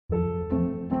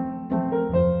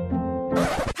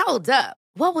Hold up.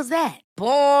 What was that?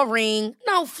 Boring.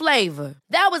 No flavor.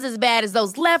 That was as bad as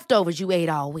those leftovers you ate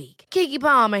all week. Keke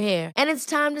Palmer here, and it's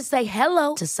time to say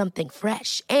hello to something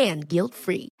fresh and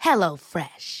guilt-free. Hello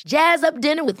Fresh. Jazz up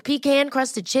dinner with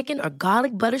pecan-crusted chicken or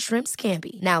garlic butter shrimp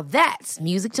scampi. Now that's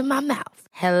music to my mouth.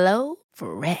 Hello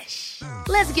Fresh.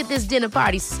 Let's get this dinner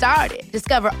party started.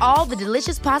 Discover all the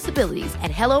delicious possibilities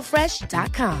at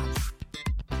hellofresh.com.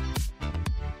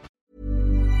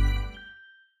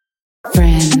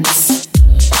 Friends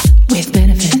with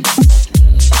benefits.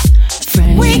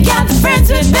 Friends. We got the friends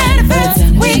with benefits.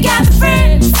 We got the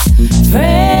friends.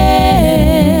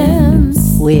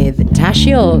 With Tash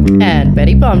York and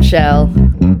Betty Bombshell.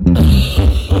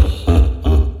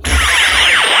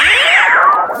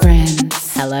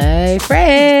 Friends. Hello,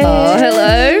 friends. Oh,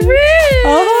 hello, friends.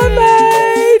 Oh,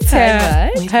 mate.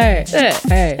 Hey, mate.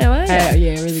 Hey. How are you? Hey.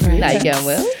 Yeah, really good. Now you going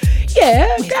well?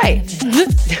 Yeah, great.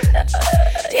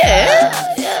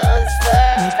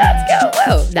 That's going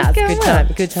well. That's a good time.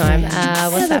 Good time.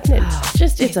 What's happening?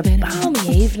 It's a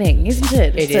balmy evening, isn't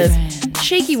it? It is. is.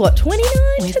 Cheeky, what,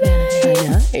 29 today? I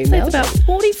know. So it's about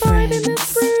 45 in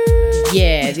this room.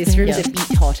 Yeah, this room's a bit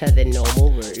hotter than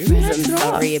normal rooms. I'm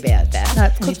sorry about that.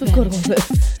 That's because we've got all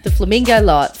the flamingo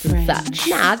lights and such.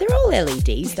 Nah, they're all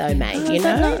LEDs though, mate. You is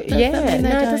that know? not- does that mean It they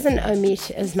don't? doesn't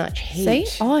emit as much heat.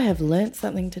 See, I have learnt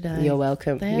something today. You're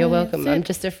welcome. That's You're welcome. I'm it.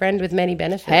 just a friend with many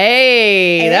benefits.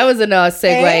 Hey, that was a nice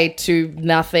segue to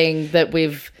nothing that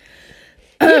we've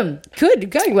Good,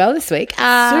 going well this week.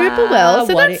 super well.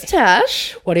 So what, that's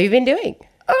Tash. what have you been doing?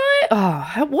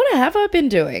 What have I been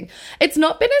doing? It's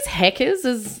not been as heckers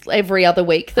as every other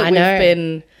week that I we've know.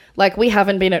 been. Like, we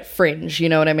haven't been at Fringe, you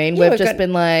know what I mean? Yeah, we've we've just got-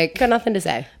 been like, Got nothing to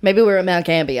say. maybe we're at Mount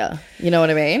Gambier, you know what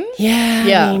I mean? Yeah,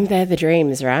 Yeah. I mean, they're the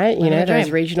dreams, right? You know, the those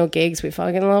dream. regional gigs. We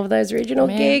fucking love those regional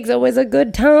gigs. Always a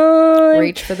good time.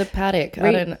 Reach for the paddock.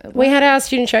 I don't know. We had our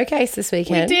student showcase this We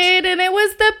weekend. did, and it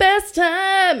was the best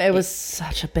time. It was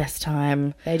such a best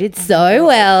time. They did so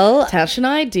well. Tash and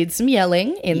I did some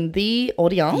yelling in the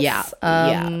audience. Yeah,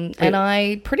 And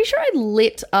I pretty sure I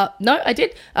lit up. No, I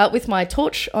did with my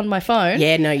torch on my phone.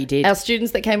 Yeah, no, you did. Our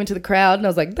students that came into the crowd, and I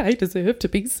was like, they deserve to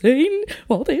be seen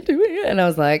while they're doing it. And I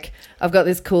was like, I've got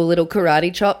this cool little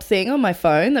karate chop thing on my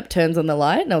phone that turns on the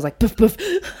light, and I was like, poof, poof.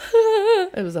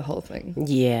 It was a whole thing.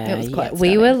 Yeah, It was quite we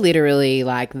stunning. were literally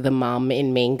like the mum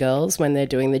in Mean Girls when they're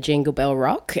doing the Jingle Bell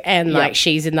Rock, and like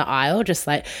she's in the aisle just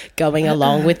like going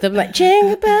along with them, like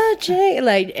Jingle Bell, Jingle,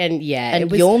 like, and yeah, And it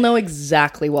was, you'll know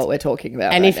exactly what we're talking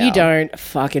about. and right if you now. don't,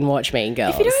 fucking watch Mean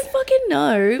Girls. If you don't fucking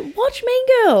know, watch Mean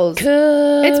Girls.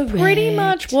 It's pretty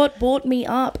much what brought me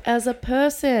up as a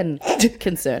person.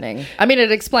 Concerning. I mean,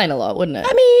 it'd explain a lot, wouldn't it?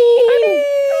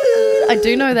 I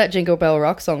do know that Jingle Bell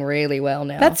Rock song really well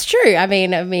now. That's true. I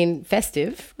mean,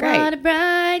 festive, great. What a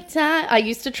bright time. I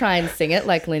used to try and sing it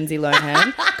like Lindsay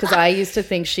Lohan because I used to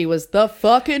think she was the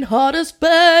fucking hottest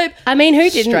babe. I mean, who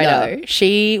didn't Straight know?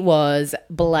 She was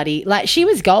bloody, like, she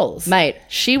was goals. Mate,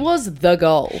 she was the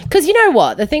goal. Because you know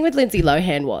what? The thing with Lindsay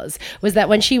Lohan was that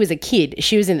when she was a kid,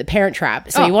 she was in the Parent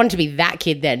Trap. So you wanted to be that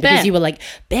kid then because Bam. you were like,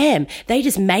 bam, they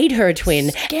just made her a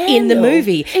twin in the Scandal.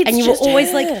 movie. It's and you were just always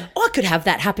her. like, I could have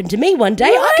that happen to me one day.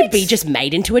 I could be just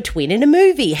made into a twin in a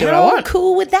movie. what I How want.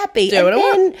 cool would that be? Do and what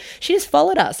I then she just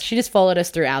followed us. She just followed us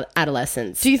through our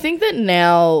adolescence. Do you think that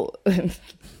now...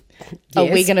 Are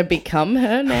we Yes. going to become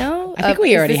her now? I think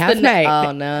we is already this have, the- mate.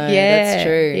 Oh, no. Yeah, That's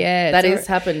true. yeah, That it's has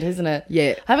happened, isn't it?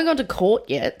 Yeah. I haven't gone to court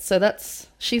yet, so that's...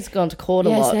 She's gone to court a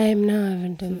lot. Same. No, I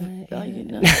haven't done that. Oh, you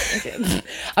know. Okay.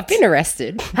 I've been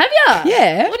arrested. Have you?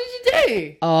 Yeah. What did you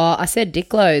do? Oh, I said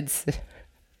dick loads.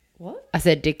 What? I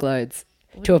said dick loads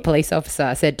to a police officer.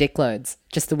 I said dick loads.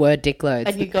 Just the word dick loads.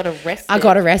 And you got arrested? I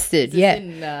got arrested. Is this Yeah.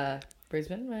 in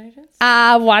Brisbane, by any chance?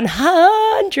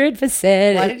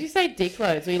 100%. Why did you say dick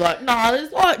loads? Were you like, no,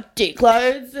 there's like dick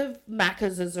loads of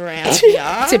Maccas around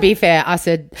here? To be fair, I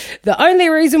said, the only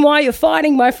reason why you're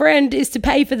fighting my friend is to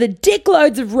pay for the dick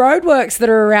loads of roadworks that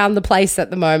are around the place at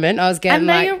the moment. I was getting and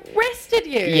they like, arrested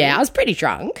you? yeah, I was pretty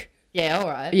drunk. Yeah, all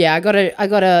right. Yeah, I got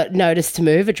a notice to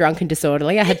move, a drunk and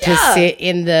disorderly. I had to sit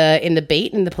in the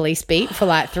beat, in the police beat for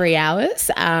like 3 hours.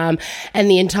 And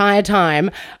the entire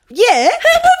time, yeah. How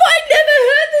have I never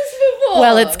heard this before?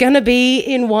 Well, it's going to be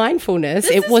in Winefulness.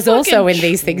 This It is was also fucking in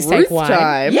These Things truth Take Wine.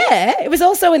 time. Yeah, it was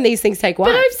also in These Things Take Wine.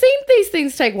 But I've seen these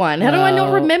things take wine. How do I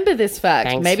not Well, remember this fact?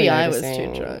 Thanks Maybe for I was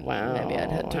noticing. too drunk. Wow. Maybe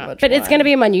I'd had too much But it's wine. going to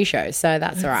be in my new show, so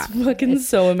that's all right. fucking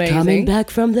so amazing. Coming back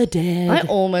from the dead. I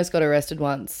almost got arrested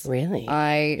once. Really?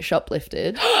 I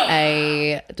shoplifted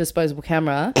a disposable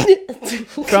camera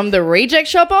from the reject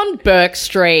shop on Burke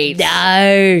Street.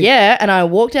 No. Yeah, and I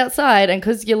walked outside, and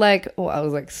because you're like, I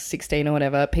was like 16 or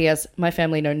whatever. P.S. My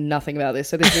family know nothing about this,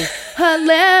 so this is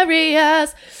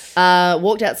hilarious.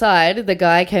 Walked outside. The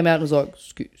guy came out and was like,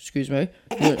 excuse me,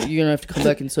 you're going to have to come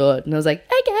back inside. And I was like,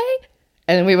 okay.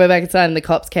 And then we went back inside and the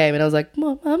cops came and I was like,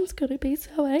 my mum's going to be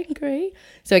so angry.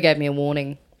 So he gave me a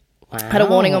warning. Wow. I had a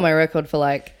warning on my record for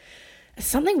like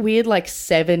something weird like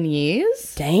 7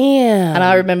 years. Damn. And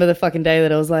I remember the fucking day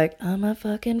that I was like, I'm a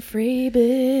fucking free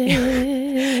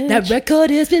bitch. That record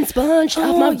has been sponged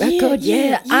off my record.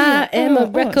 Yeah, I am a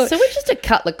record. So we're just a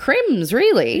couple of crims,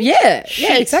 really. Yeah,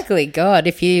 Shit. exactly. God,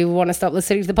 if you want to stop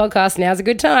listening to the podcast, now's a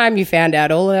good time. You found out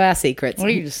all of our secrets. Or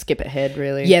you just skip ahead,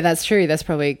 really. Yeah, that's true. That's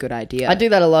probably a good idea. I do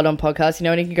that a lot on podcasts. You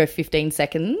know when you can go 15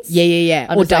 seconds? Yeah.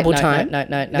 I'm Or just like, double no, time. No.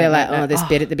 They're like, no. this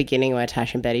bit at the beginning where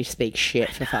Tash and Betty speak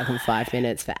shit for fucking 5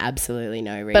 minutes for absolutely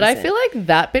no reason. But I feel like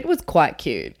that bit was quite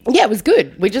cute. yeah, it was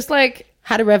good. We just like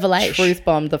Had a revelation. truth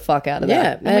bombed the fuck out of Yeah,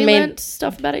 that. And I we mean- learned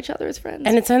stuff about each other as friends.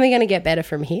 And it's only going to get better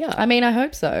from here. I mean, I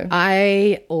hope so.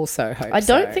 I also hope I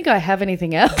don't so. think I have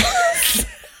anything else.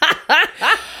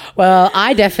 Well,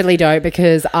 I definitely don't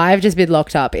because I've just been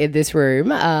locked up in this room.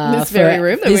 This very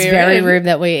room that this we're very in. room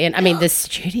that we're in. I mean, the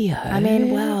studio.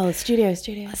 wow, studio.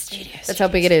 That's how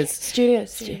big it is. Studio.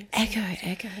 Echo.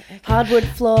 Hardwood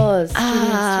floors.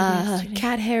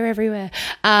 Cat hair everywhere.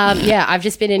 Yeah, I've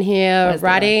just been in here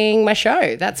writing my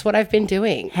show. That's what I've been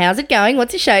doing. How's it going?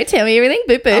 What's your show? Tell me everything.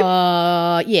 Boop,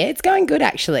 boop. Yeah, it's going good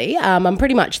actually. I'm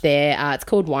pretty much there. It's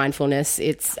called Winefulness.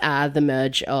 It's the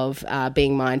merge of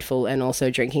being mindful and also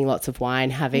drinking lots of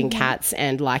wine, having cats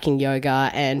and liking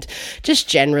yoga and just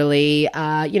generally,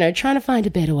 trying to find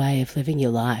a better way of living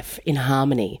your life in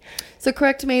harmony. So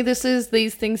correct me,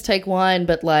 these things take wine,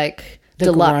 but like The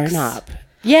deluxe. grown up.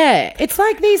 Yeah, it's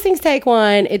like these things take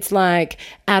wine. It's like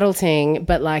adulting,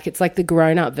 but like it's like the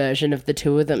grown-up version of the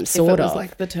two of them, sort of.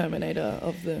 like the Terminator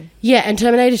of the... Yeah, and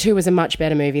Terminator 2 was a much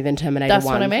better movie than Terminator That's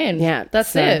 1. what I mean. Yeah,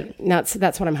 That's it.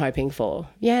 That's what I'm hoping for.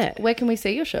 Yeah. Where can we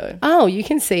see your show? Oh, you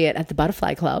can see it at the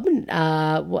Butterfly Club.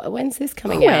 When's this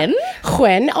coming When? out?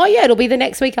 When? Oh, yeah, it'll be the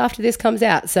next week after this comes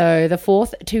out. So the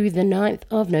 4th to the 9th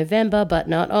of November, but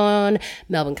not on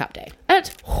Melbourne Cup Day. At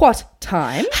what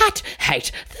time? Hat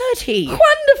 8:30.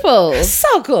 Wonderful.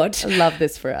 So good. I love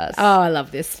this for us. Oh, I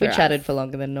love this. we for us. chatted for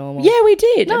longer than normal. Yeah, we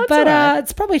did. No, it's but all right.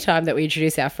 it's probably time that we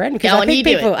introduce our friend because Go I on, think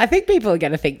you do I think people are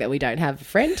going to think that we don't have a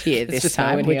friend here this just no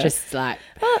time. one We're here. just like,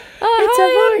 Hi,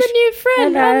 I'm the new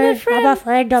friend. I'm the friend. I'm a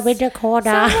friend. I'm in the corner.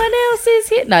 Someone else is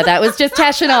here. No, that was just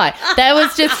Tash and I. That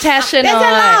was just Tash and I. There's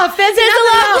a laugh. There's a another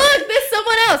laugh. laugh. Look, there's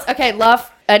someone else. Okay,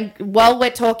 laugh. And while we're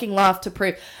talking, laugh to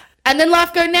prove. And then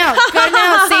laugh, go now. Go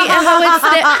now. See how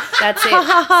it's That's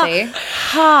it.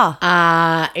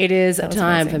 See? It is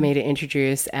time for me to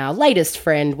introduce our latest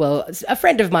friend. Well, a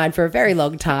friend of mine for a very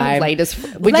long time. Latest.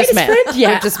 We just Latest met. friend?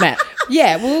 Yeah. We just met.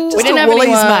 Yeah, well, We didn't have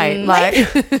Woolies, anyone.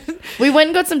 mate. Like, We went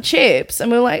and got some chips,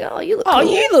 and we were like, "Oh, you look. oh,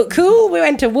 cool. you look cool. We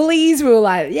went to Woolies. We were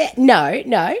like, yeah, no.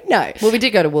 Well, we did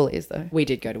go to Woolies though. We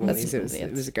did go to Woolies.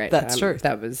 It was a great That's time. true.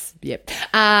 That was, yep.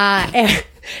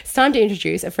 It's time to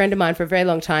introduce a friend of mine for a very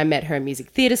long time. Met her in music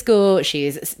theatre school.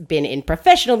 She's been in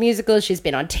professional musicals. She's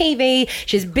been on TV.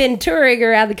 She's been touring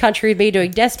around the country with me doing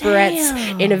Desperates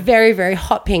in a very, very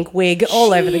hot pink wig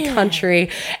all over the country.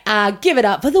 Give it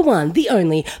up for the one, the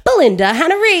only, Belinda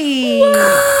Hannah Reid.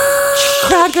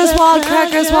 Crackers Wild,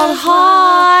 Crackers Wild.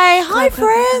 Hi,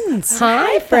 friends.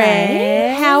 Hi,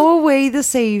 friend. How are we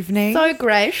this evening? So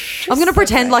great. I'm going to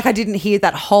pretend like I didn't hear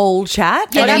that whole chat.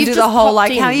 Yeah, and you do just the whole, popped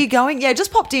like, in. how are you going? Yeah,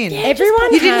 just popped in.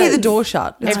 Everyone You didn't hear has. the door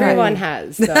shut. It's Everyone great.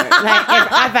 has. Though.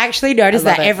 I've actually noticed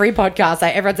that every podcast,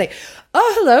 everyone's like,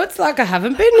 "Oh, hello." It's like I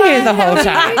haven't been here the whole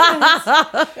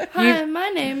time. Hi, my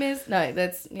name is. No,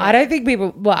 that's. Yeah. I don't think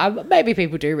people. Well, maybe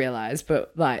people do realize,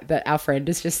 but like that our friend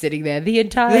is just sitting there the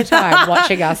entire time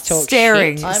watching us talk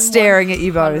Staring, shit. I'm staring at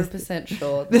you both. 100%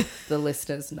 sure that the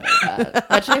listeners know that.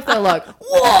 Imagine if they're like,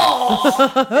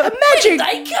 Imagine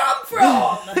they come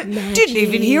from? Didn't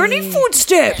even hear any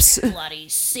footsteps. Bloody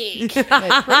sick. They're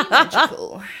pretty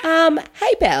magical.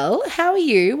 Hey Belle, how are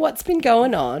you? What's been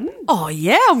going on? Oh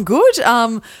yeah, I'm good.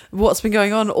 What's been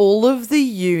going on? All of the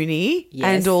uni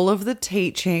and all of the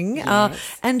teaching,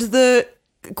 and the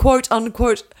quote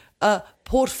unquote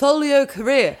portfolio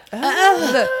career.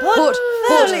 The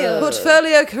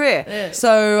portfolio career.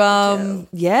 So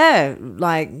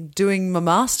like doing my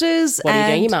masters. What are you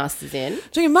and doing your masters in?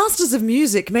 Doing a Masters of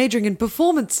Music, majoring in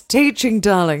performance teaching,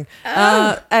 darling.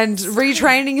 And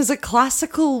retraining as a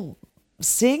classical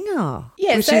singer,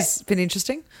 Yeah, which so- has been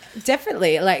interesting.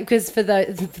 Definitely, like because for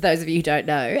those of you who don't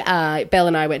know, Belle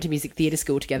and I went to music theatre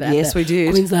school together. at Yes, the we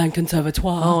did. Queensland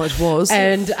Conservatoire. Oh, it was.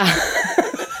 And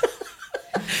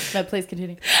No, please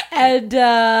continue. And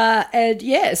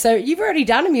yeah, so you've already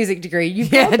done a music degree.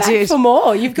 You've Yeah, gone I back did. for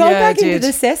more. You've gone Yeah, I back into did. the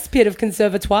cesspit of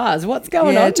conservatoires. What's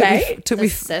going on, mate? took The me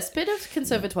Cesspit of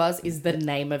Conservatoires is the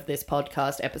name of this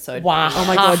podcast episode. Wow. Oh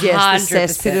my God, yes, the 100%.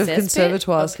 cesspit of Cesspit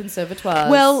conservatoires. of Conservatoires.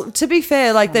 Well, to be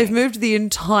fair, like they've moved the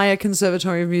entire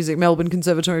Conservatory of Music, Melbourne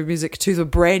Conservatory of Music, to the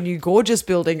brand new gorgeous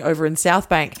building over in South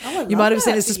Bank. You might have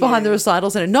seen it's just behind the recital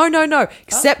centre. No,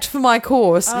 except for my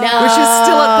course, which is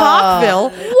still at Parkville.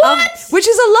 Which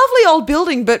is a lovely old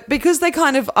building, but because they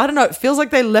kind of, I don't know, it feels like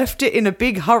they left it in a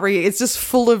big hurry. It's just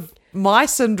full of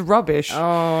mice and rubbish.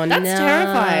 Oh, that's no.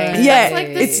 terrifying. Yeah, That's like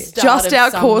the it's start just of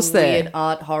our some course there. weird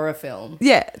art horror film.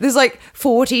 Yeah, there's like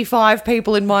 45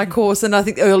 people in my course, and I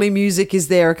think early music is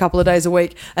there a couple of days a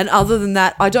week. And other than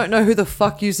that, I don't know who the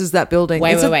fuck uses that building.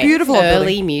 Wait, It's wait. a beautiful old early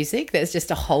building. music. There's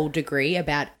just a whole degree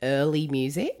about early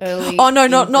music. Early Oh no,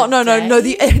 in no.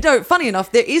 the day. No, funny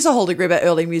enough, there is a whole degree about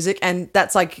early music, and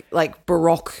that's like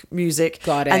Baroque music.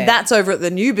 Got it. And that's over at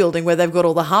the new building where they've got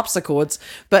all the harpsichords.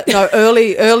 But no,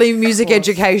 early music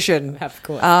education. Of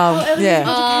course. Early Yeah. education.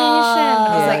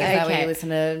 I was like, is that where okay. you listen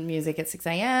to music at 6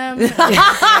 a.m.? Where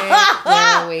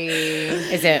are we?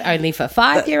 Is it only for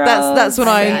 5-year-olds? That's when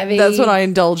Maybe? that's when I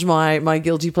indulge my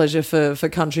guilty pleasure for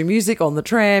country music on the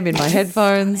tram in my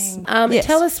headphones. Yes.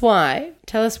 Tell us why.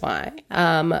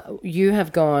 You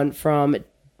have gone from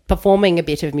performing a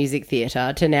bit of music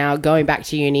theatre to now going back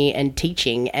to uni and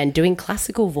teaching and doing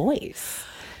classical voice.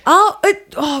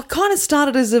 It kind of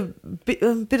started as a bit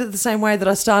of the same way that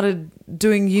I started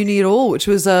doing uni at all, which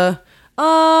was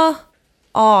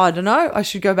I don't know. I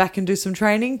should go back and do some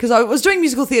training because I was doing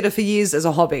musical theatre for years as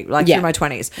a hobby, like Yeah. through my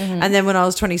 20s. And then when I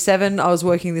was 27, I was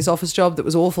working this office job that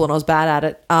was awful and I was bad at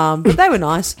it. But they were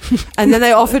nice. And then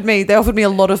they offered me a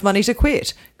lot of money to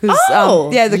quit because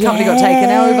the company got taken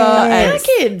over and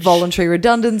Package. voluntary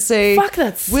redundancy. Fuck,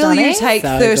 that's Will you stunning. take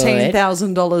So good.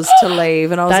 $13,000 to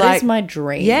leave? And I was That like, is my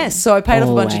dream. Yes. So I paid off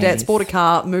a bunch of debts, Always. bought a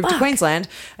car, moved to Queensland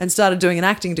and started doing an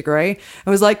acting degree. I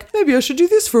was like, maybe I should do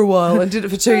this for a while and did it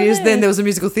for 2 years. Then there was a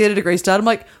musical theatre degree started. I'm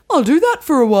like, I'll do that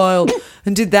for a while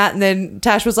and did that. And then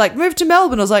Tash was like, move to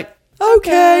Melbourne. I was like,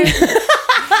 okay.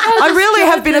 I really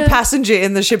have been a passenger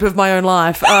in the ship of my own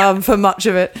life for much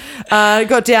of it.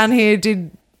 Got down here, did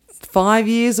 5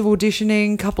 years of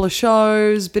auditioning, couple of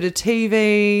shows, bit of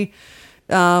TV,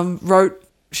 wrote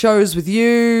shows with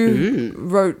you,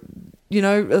 wrote,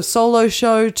 a solo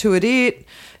show, toured it,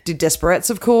 did Desperates,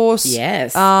 of course.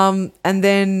 Yes. And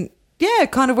then,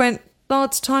 kind of went, oh,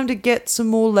 it's time to get some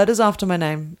more letters after my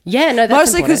name. Yeah, no, that's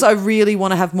Mostly because important. I really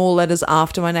want to have more letters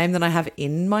after my name than I have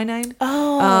in my name.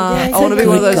 Oh, I want to be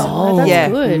one of those. That's yeah.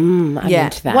 good. I'm Yeah.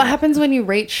 into that. What happens when you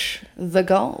reach the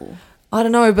goal? I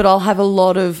don't know, but I'll have a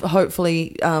lot of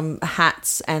hopefully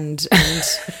hats and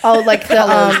Oh, like the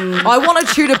I want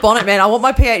a Tudor bonnet, man. I want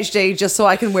my PhD just so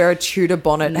I can wear a Tudor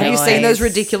bonnet. Have you seen those Nice.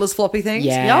 ridiculous floppy things?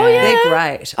 Yeah. Oh, yeah. They're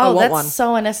great. I Oh, want that's one.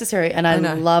 so unnecessary, and I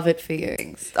know. love it for you.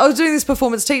 I was doing this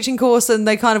performance teaching course and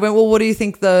they kind of went, well, what do you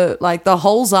think the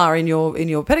holes are in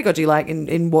your pedagogy, like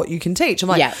in what you can teach? I'm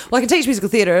like, Yeah. well, I can teach musical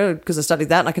theatre because I studied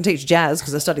that, and I can teach jazz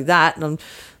because I studied that. And I'm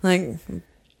like,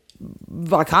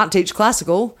 I can't teach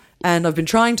classical. And I've been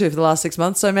trying to for the last 6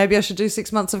 months, so maybe I should do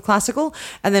 6 months of classical.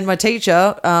 And then my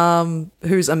teacher,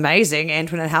 who's amazing,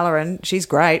 Antoinette Halloran, she's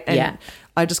great. And Yeah.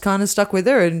 I just kind of stuck with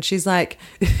her, and she's like,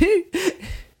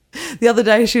 the other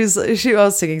day I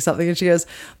was singing something, and she goes,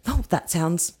 "Oh, that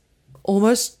sounds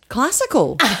almost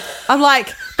classical." I'm like,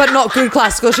 "But not good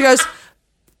classical." She goes,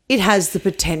 "It has the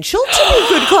potential to be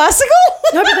good classical."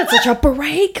 No, but that's such a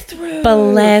breakthrough.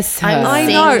 Bless her. I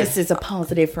seeing know. this is a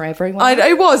positive for everyone.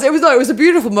 It was a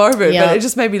beautiful moment, Yeah. but it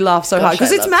just made me laugh so Gosh, hard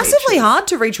because I it's love massively teachers. hard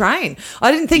to retrain.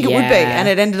 I didn't think it would be, Yeah. and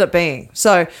it ended up being.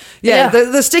 So Yeah.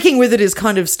 the sticking with it is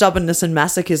kind of stubbornness and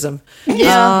masochism.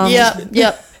 Yeah,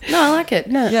 yeah. No, I like it.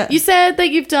 No, Yeah. You said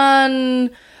that you've done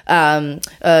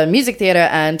music theatre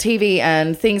and TV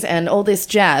and things and all this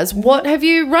jazz. What have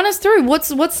you run us through? What's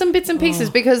some bits and pieces?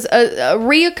 Because a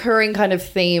reoccurring kind of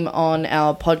theme on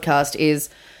our podcast is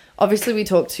obviously we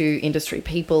talk to industry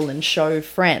people and show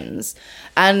friends,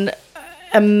 and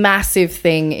a massive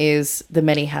thing is the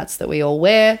many hats that we all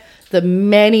wear, the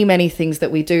many things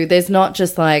that we do. There's not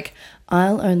just like,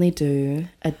 I'll only do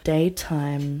a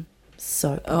daytime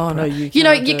soap Oh, no, opera. you You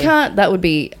know, can't you do. can't. That would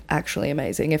be actually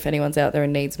amazing. If anyone's out there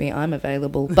and needs me, I'm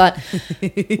available. But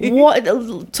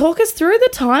talk us through the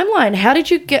timeline. How did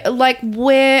you get, like,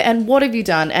 where and what have you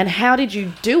done and how did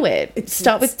you do it?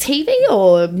 Start with TV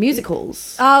or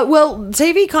musicals? Well,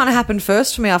 TV kind of happened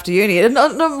first for me after uni. And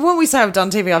when we say I've done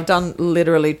TV, I've done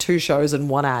literally 2 shows and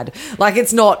 1 ad. Like,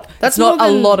 it's not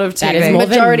a lot of TV. That is more than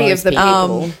majority most of the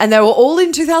people. And they were all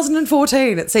in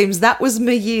 2014. It seems that was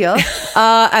my year.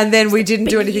 And then we didn't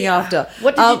do anything after.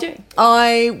 What did you do?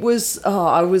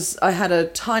 I had a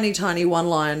tiny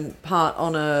one-line part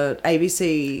on a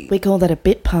ABC. We call that a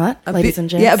bit part, ladies and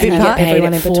gents. yeah, a bit And you part. get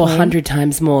everyone in Paid between. 400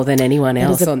 times more than anyone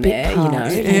else is a on bit there,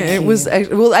 part. you know. It was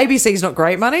ABC's not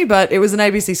great money, but it was an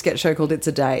ABC sketch show called It's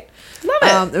a Date.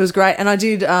 Love it. It was great, and I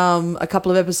did a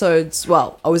couple of episodes.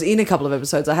 Well, I was in a couple of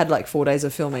episodes. I had like 4 days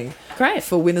of filming. Great.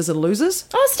 For Winners and Losers.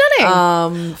 Oh,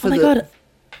 stunning. For Oh my God.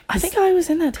 I think I was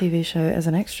in that TV show as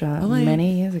an extra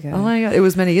many years ago. Oh my God, it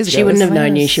was many years ago. She wouldn't have was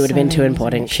known you. so She would have been too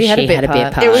important. She had a bit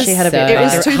part. part. It was- she had a bit So,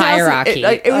 part. It was 2000 hierarchy.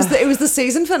 It was the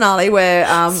season finale where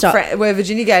Stop. where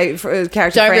Virginia Gay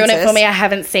character Don't ruin Frances, it for me. I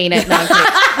haven't seen it. No, I'm kidding.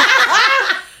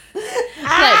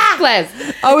 Claire.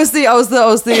 I was the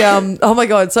oh my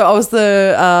God, so I was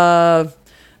the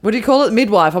what do you call it?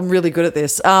 Midwife. I'm really good at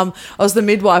this. I was the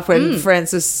midwife when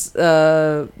Frances,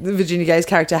 Virginia Gay's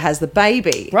character, has the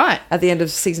baby. Right. At the end of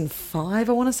season 5,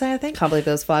 I want to say, I think. Can't believe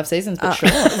there was 5 seasons, but sure.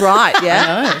 Right,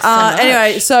 yeah. I know, so much.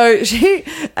 Anyway, so she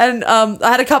and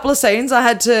I had a couple of scenes. I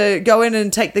had to go in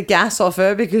and take the gas off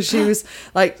her because she was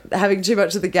like having too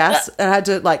much of the gas, and I had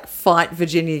to like fight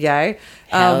Virginia Gay.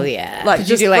 Hell yeah. Like Did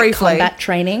just you do like briefly. combat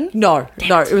training? No.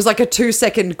 It was like a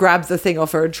 2-second grab the thing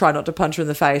off her and try not to punch her in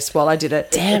the face while I did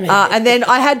it. Damn it. And then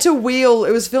I had to wheel.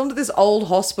 It was filmed at this old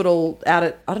hospital out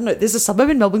at, I don't know, there's a suburb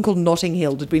in Melbourne called Notting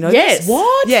Hill. Did we know Yes. this?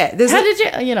 What? Yeah. How did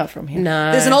you? You're not from here.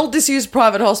 No. There's an old disused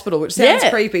private hospital, which sounds Yeah.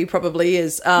 creepy, probably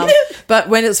is. But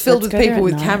when it's filled Let's with go there people at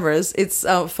with night. cameras, it's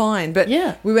fine. But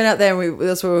Yeah. we went out there and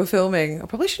that's where we were filming. I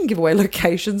probably shouldn't give away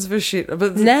locations for shit,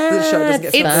 but the Nah, show doesn't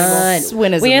get it's filmed anymore. It's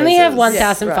winners we and only have losers.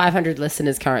 1,500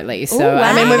 listeners currently, so Ooh,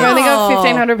 I mean, we've only got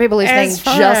 1,500 people listening It's just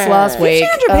fine. last week.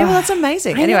 1,500 people, Ugh. that's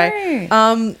amazing. I Anyway,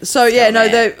 know. so yeah, no,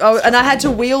 and I had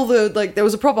to wheel there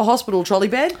was a proper hospital trolley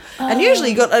bed, and usually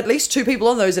you got at least 2 people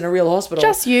on those in a real hospital.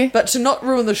 Just you. But to not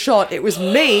ruin the shot, it was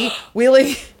me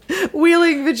wheeling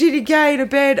Virginia Gay in a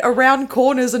bed around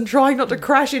corners and trying not to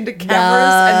crash into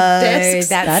cameras and desks.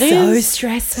 That so is-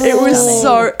 stressful. It was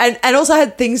so, and also I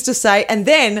had things to say, and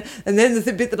then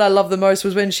the bit that I love the most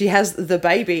was when she has the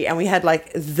baby, and we had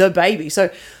like the baby. So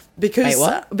because Wait,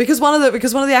 what? because one of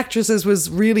the actresses was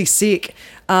really sick,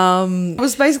 I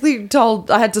was basically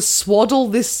told I had to swaddle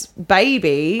this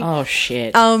baby. Oh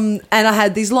shit. And I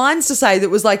had these lines to say that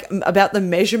was like about the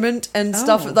measurement and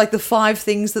stuff, like the 5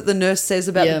 things that the nurse says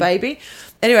about Yeah. the baby.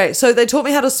 Anyway, so they taught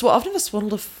me how to swaddle. I've never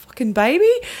swaddled a fucking baby,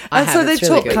 I and have, so they it's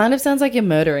really taught good. me Kind of sounds like you're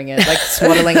murdering it, like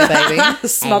swaddling a baby.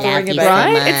 smothering a you baby.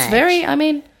 Right? much. It's very, I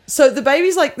mean, So the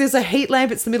baby's like, there's a heat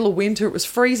lamp. It's the middle of winter. It was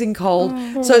freezing cold.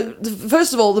 So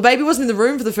first of all, the baby wasn't in the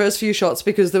room for the first few shots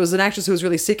because there was an actress who was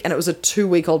really sick, and it was a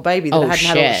 2-week-old baby that Oh, hadn't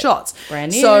had all the shit. shots.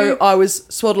 Brand new. So I was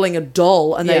swaddling a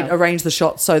doll, and Yeah. they arranged the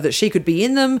shots so that she could be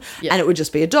in them, Yeah. and it would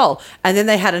just be a doll. And then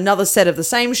they had another set of the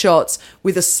same shots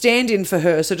with a stand-in for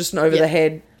her, so just an over the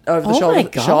head, over the Oh shoulder my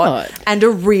God. shot, and a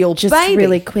real just baby.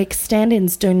 really quick,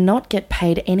 stand-ins do not get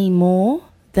paid any more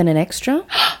than an extra.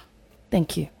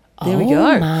 Thank you. There we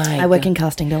go. My I work in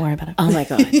casting, don't worry about it. Oh my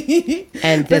god!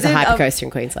 And there's a then, hypercoaster in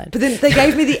Queensland. But then they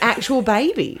gave me the actual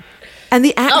baby. And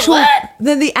the actual,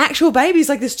 then the actual baby's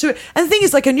like this too. And the thing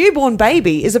is, like a newborn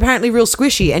baby is apparently real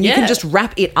squishy, and you can Yeah. just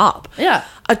wrap it up. Yeah.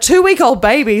 A 2-week-old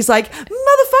baby's like,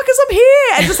 motherfuckers, I'm here,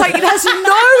 and just like it has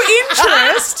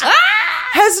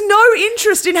no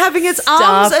interest in having its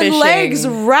arms and Starfishing. legs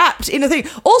wrapped in a thing.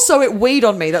 Also, it weed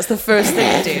on me. That's the first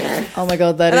thing it did. Oh my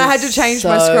god, that And is I had to change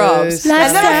my so scrubs. sad.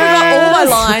 And then I forgot all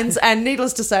my lines. And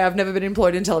needless to say, I've never been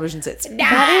employed in television sets.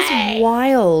 That is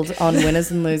wild on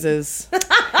Winners and Losers.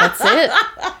 That's it.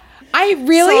 I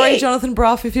really, Sorry, Jonathan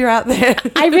Bruff, if you're out there.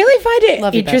 I really find it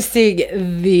Love you, Beth.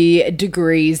 interesting the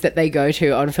degrees that they go to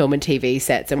on film and TV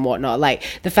sets and whatnot. Like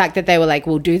the fact that they were like,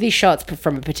 we'll do these shots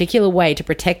from a particular way to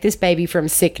protect this baby from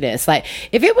sickness. Like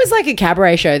if it was like a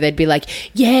cabaret show, they'd be like,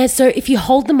 yeah, so if you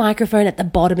hold the microphone at the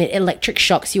bottom, it electric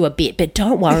shocks you a bit, but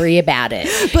don't worry about it.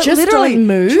 But Just literally, don't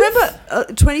move. Do you remember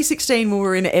 2016 when we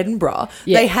were in Edinburgh?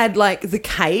 Yeah. They had like the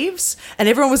caves, and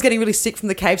everyone was getting really sick from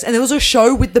the caves. And there was a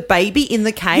show with the baby in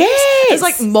the caves. Yes. It was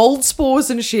like mold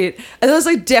spores and shit, and there was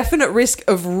a definite risk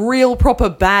of real proper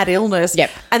bad illness.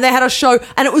 Yep. And they had a show,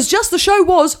 and it was just the show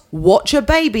was watch a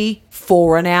baby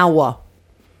for an hour.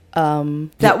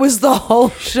 That was the whole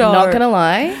show. Not gonna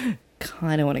lie,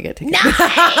 kind of want to get tickets.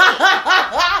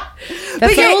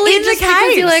 That's you're Only in the just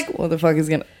because you're caves.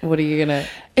 like, what are you gonna?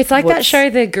 It's like that What's- show,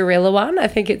 the Gorilla one. I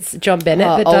think it's John Bennett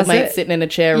that old does mate it. sitting in a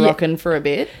chair rocking for a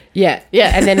bit, Yeah,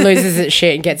 Yeah. and then loses its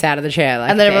shit and gets out of the chair.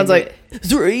 Like, and then everyone's damn it. like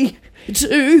 3,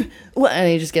 2, 1, and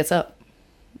he just gets up.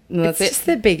 And that's it's it. just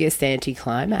the biggest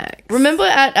anticlimax. Remember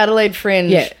at Adelaide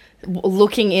Fringe, Yeah.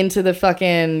 looking into the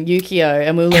fucking Yukio,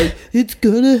 and we were like, "It's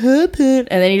gonna happen,"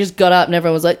 and then he just got up, and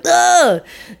everyone was like, "Oh,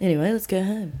 anyway, let's go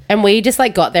home." And we just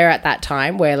like got there at that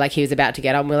time where like he was about to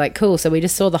get on. We're like, cool. So we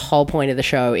just saw the whole point of the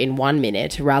show in 1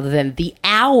 minute rather than the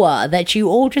hour that you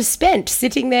all just spent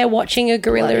sitting there watching a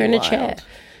gorilla Bloody in a wild. chair.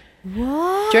 Do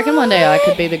you reckon one day I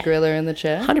could be the gorilla in the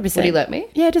chair? 100%. Would he let me?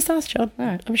 Yeah, just ask John.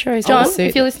 I'm sure he's John, got a suit.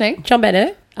 if you're listening, John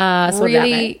Bennett.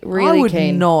 really I would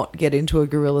keen. not get into a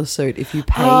gorilla suit if you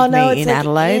paid Oh no, me it's in like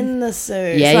Adelaide. in the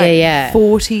suit. Yeah, It's like yeah.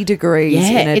 40 degrees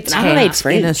Yeah, in a it's tent Adelaide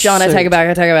Fringe. in a John, I take suit. it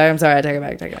back. I'm sorry. I take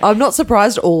it back. I'm not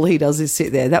surprised all he does is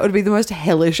sit there. That would be the most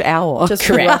hellish hour. Just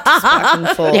Correct. rocks back and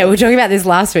forth. Yeah, we were talking about this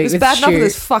last week. it's with bad enough Stu. with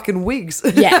those fucking wigs.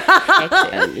 Yeah.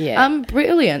 Hectic. Yeah.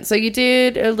 Brilliant. So you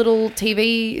did a little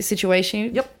TV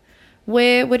situation. Yep.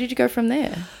 Where did you go from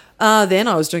there? Then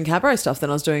I was doing cabaret stuff. Then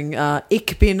I was doing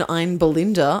Ich bin ein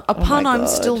Belinda, a pun I'm God.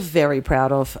 still very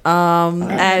proud of. And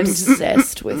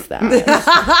Obsessed with that.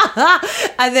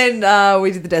 and then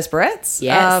we did the Desperates.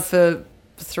 Yes. For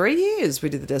 3 years we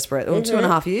did the Desperate, or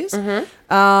 2.5 years.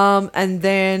 And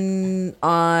then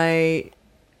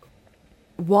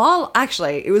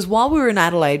it was while we were in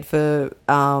Adelaide for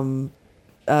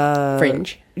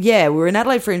Fringe. Yeah, we were in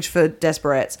Adelaide Fringe for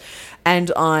Desperates,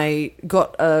 and I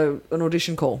got an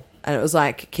audition call, and it was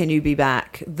like, "Can you be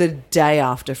back the day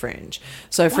after Fringe?"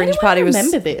 So Fringe Party was.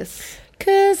 remember this.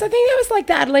 Because I think that was like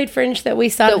the Adelaide Fringe that we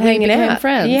started That we hanging became out.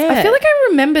 friends. Yeah. I feel like I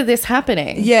remember this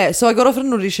happening. Yeah, so I got off at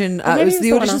an audition. It maybe was it was the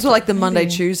the one auditions after. were like the Monday,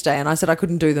 Tuesday, and I said I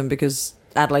couldn't do them because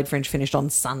Adelaide Fringe finished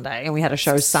on Sunday, and we had a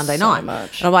show Sunday night.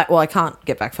 much. And I'm like, well, I can't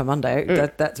get back for Monday.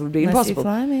 That would be Unless you impossible.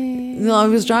 fly me. No, I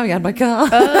was driving. I had my car.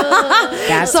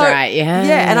 That's right, yeah.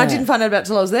 Yeah, and I didn't find out about it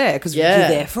till I was there because we were Yeah.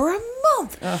 there for a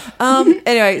month.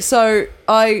 Anyway, so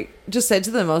I just said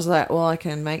to them, I was like, well, I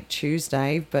can make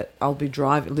Tuesday, but I'll be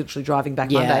literally driving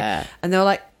back Yeah. Monday. And they were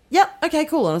like, yeah, okay,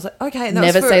 cool. And I was like, okay. And that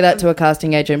was Never for- say that to a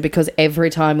casting agent, because every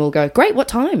time we'll go, great, what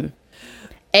time?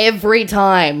 Every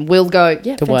time we'll go,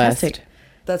 yeah, The fantastic. worst.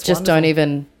 That's Just wonderful. don't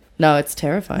even. No, it's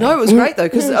terrifying. No, it was great though,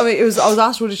 because I mean, I was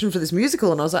asked to audition for this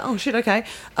musical, and I was like, oh shit, okay.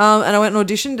 And I went and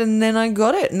auditioned, and then I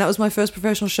got it, and that was my first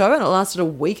professional show, and it lasted a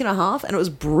week and a half, and it was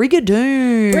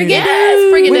Brigadoon.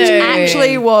 Yes, Brigadoon. Which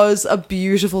actually was a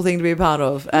beautiful thing to be a part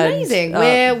of. And, Amazing.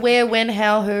 Where, when,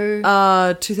 how, who?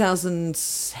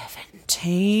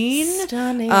 2017.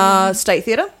 Stunning. State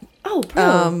Theatre, Oh,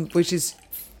 bro. which is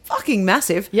fucking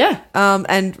massive. Yeah.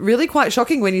 And really quite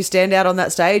shocking when you stand out on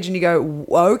that stage and you go,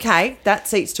 okay, that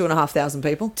seats 2,500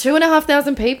 people.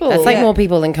 2,500 people. That's like Yeah. more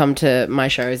people than come to my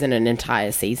shows in an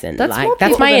entire season. That's like more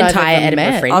that's people my than I've entire ever Edinburgh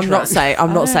met. Fringe I'm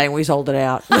run. not saying we sold it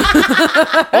out.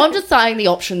 I'm just saying the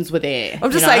options were there.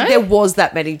 I'm just you know? saying there was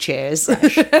that many chairs.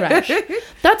 Crash.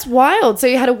 That's wild. So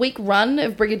you had a week run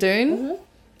of Brigadoon.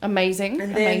 Amazing.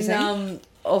 Amazing.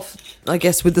 I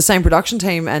guess with the same production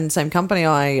team and same company,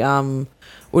 I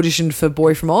auditioned for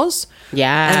Boy from Oz.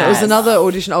 Yeah. And it was another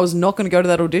audition. I was not going to go to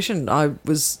that audition. I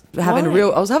was having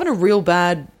a real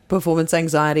bad performance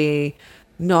anxiety.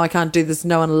 No, I can't do this.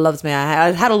 No one loves me.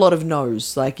 I had a lot of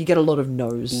no's. Like, you get a lot of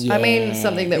no's. I mean,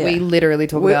 something that we literally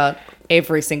talk about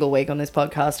every single week on this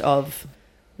podcast of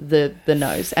the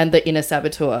nose and the inner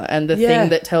saboteur and the Yeah. thing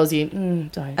that tells you,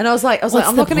 don't. And I was like, What's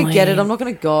I'm not the going to get it. point? I'm not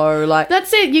going to go. Like,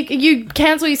 That's it. You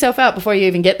cancel yourself out before you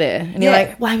even get there, and you're Yeah.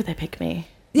 like, why would they pick me?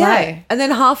 yeah. Why? And then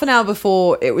half an hour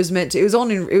before it was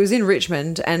in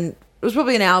Richmond, and it was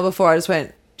probably an hour before I just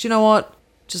went, do you know what?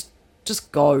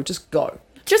 Just go. Just go.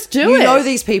 Just do You it. know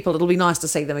these people. It'll be nice to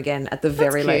see them again at the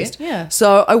very cute, least. yeah.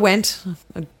 So I went,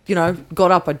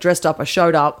 got up, I dressed up, I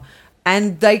showed up,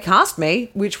 and they cast me,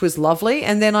 which was lovely.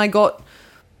 And then I got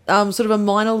sort of a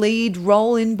minor lead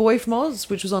role in Boy from Oz,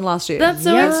 which was on last year. That's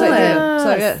so So, excellent. yeah.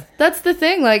 So, yeah. That's the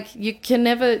thing. Like, you can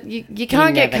never, you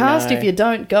can't get never cast know. if you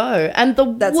don't go. And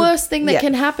the That's worst thing that yeah.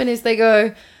 can happen is they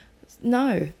go,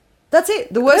 no. That's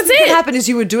it. The worst That's that it. could happen is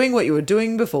you were doing what you were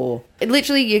doing before.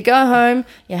 Literally, you go home,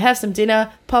 you have some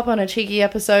dinner, pop on a cheeky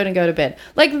episode, and go to bed.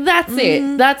 Like, that's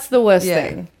it. That's the worst Yeah.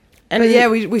 thing. And But yeah,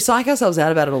 we psych ourselves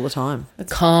out about it all the time.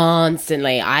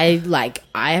 constantly. I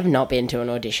have not been to an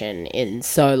audition in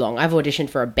so long. I've auditioned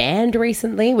for a band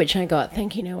recently, which I got.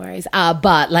 Thank you, no worries.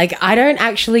 But like, I don't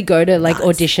actually go to like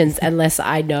auditions unless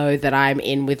I know that I'm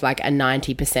in with like a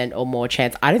 90% or more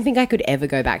chance. I don't think I could ever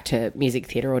go back to music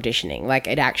theatre auditioning. Like,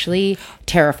 it actually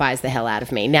terrifies the hell out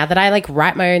of me. Now that I like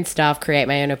write my own stuff, create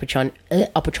my own opportunities.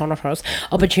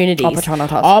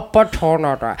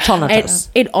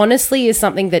 It honestly is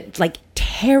something that like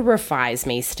terrifies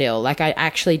me still. Like, I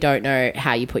actually don't know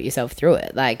how you put yourself through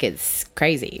it. Like, it's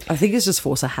crazy. I think it's just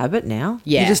force of habit now.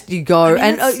 Yeah. You go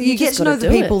and you you get just to know gotta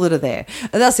the do people that are there.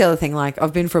 And that's the other thing. Like,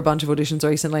 I've been for a bunch of auditions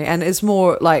recently, and it's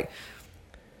more like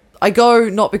I go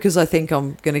not because I think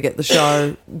I'm going to get the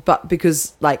show, but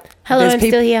because like Hello, there's I'm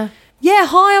still here. Yeah,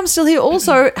 hi, I'm still here.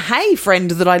 Also, hey,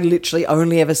 friend that I literally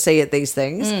only ever see at these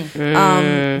things.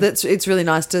 It's really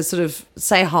nice to sort of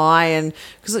say hi, and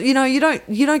because you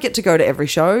don't get to go to every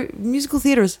show. Musical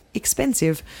theatre is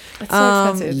expensive. It's so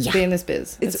expensive to be in this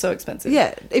biz. It's so expensive.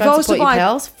 Yeah, if I was to buy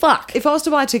pals, fuck. If I was to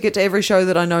buy a ticket to every show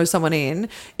that I know someone in,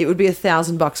 it would be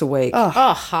 $1,000 a week. Oh,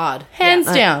 hard. Hands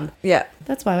down. Yeah.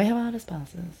 That's why we have artist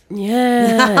passes.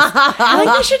 Yes. I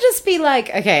think we should just be like,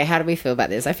 okay, how do we feel about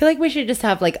this? I feel like we should just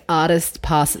have like artist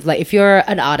passes. Like, if you're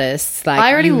an artist, like,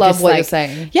 I already you love just, what like, you're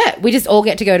saying. Yeah, we just all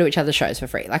get to go to each other's shows for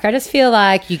free. Like, I just feel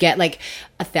like you get like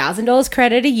 $1,000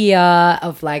 credit a year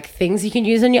of like things you can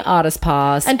use on your artist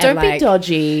pass, And don't be like,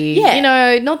 dodgy. Yeah. You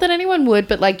know, not that anyone would,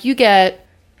 but like you get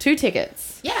 2 tickets.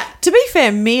 Yeah. To be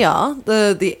fair, Mia,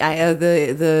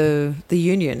 the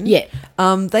union, Yeah.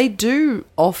 they do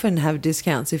often have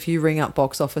discounts if you ring up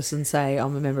box office and say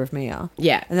I'm a member of Mia.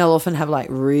 Yeah. And they'll often have like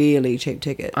really cheap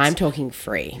tickets. I'm talking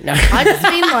free. No. I just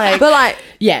mean like, but like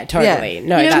yeah, totally. Yeah.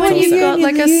 No, you know, that's when awesome. you've got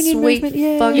like The a union sweet movement,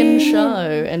 yeah, fucking yeah.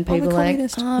 show and I'm a people are like,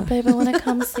 communist. oh, babe, I want to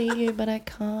come see you, but I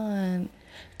can't.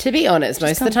 To be honest,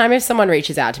 most of the time if someone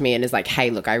reaches out to me and is like,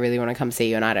 hey, look, I really want to come see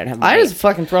you and I don't have money. I just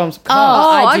fucking throw them some Oh,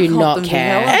 cards. I do cop not them to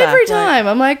care. hell back, Every like- time.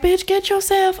 I'm like, bitch, get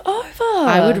yourself over.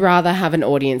 I would rather have an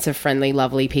audience of friendly,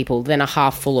 lovely people than a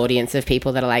half full audience of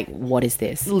people that are like, what is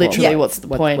this? Literally, what's the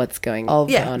point What's going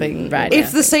of Yeah. on being right if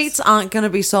now? the seats aren't going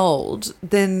to be sold,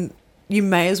 then you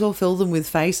may as well fill them with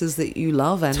faces that you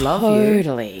love and love you.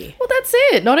 Totally. Well, that's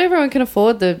it. Not everyone can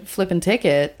afford the flipping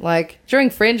ticket. Like, during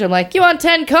Fringe, I'm like, you want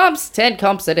 10 comps? 10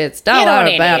 comps it is. Don't Get on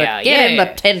worry in about here, it. Get in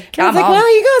yeah. the 10 I was come like, on.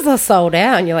 well, you guys are sold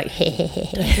out. And you're like,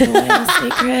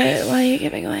 secret. Why are you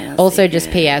giving away our Also, just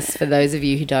PS, for those of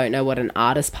you who don't know what an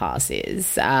artist pass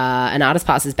is, an artist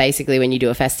pass is basically when you do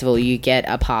a festival, you get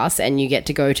a pass and you get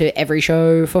to go to every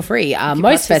show for free.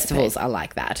 Most festivals are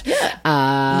like that.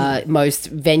 Yeah.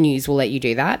 Most venues will let you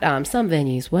do that. Some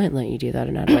venues won't let you do that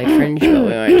in Adelaide Fringe, but we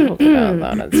won't talk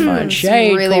about that. It's fine.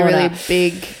 Shade really, corner. really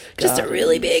big. Just a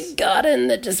really big garden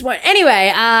that just won't.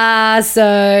 Anyway,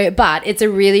 but it's a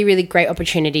really, really great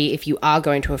opportunity if you are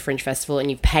going to a Fringe festival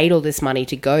and you've paid all this money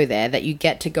to go there, that you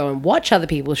get to go and watch other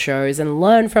people's shows and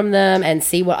learn from them and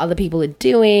see what other people are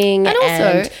doing. And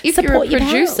also, if you're a support your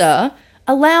pals. producer,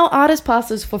 allow artist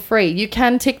passes for free. You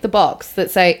can tick the box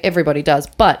that say everybody does.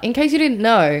 But in case you didn't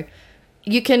know,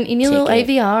 you can, in your little Tick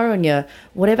it. AVR on your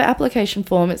whatever application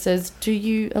form, it says, do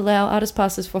you allow artist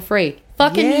passes for free?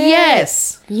 Fucking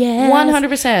yes. Yes.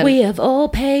 100%. We have all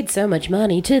paid so much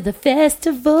money to the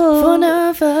festival. For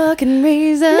no fucking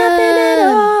reason. nothing at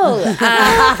all.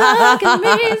 fucking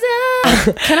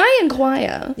reason. Can I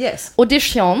inquire? Yes.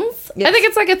 Auditions. Yes. I think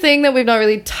it's like a thing that we've not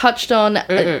really touched on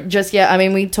just yet. I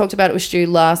mean, we talked about it with Stu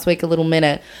last week a little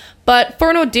minute. But for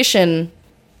an audition,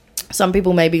 some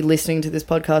people may be listening to this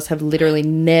podcast have literally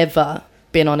never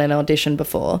been on an audition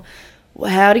before.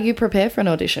 How do you prepare for an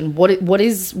audition? What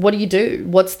do you do?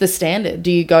 What's the standard? Do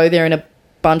you go there and a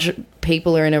bunch of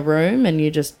people are in a room and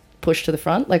you just push to the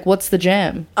front? Like, what's the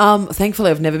jam? Thankfully,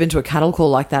 I've never been to a cattle call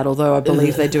like that, although I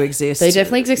believe they do exist. They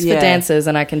definitely exist Yeah. for dancers,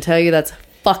 and I can tell you that's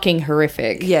fucking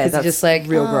horrific. Yeah, 'Cause that's you're just like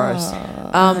real gross.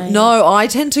 No, I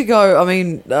tend to go. I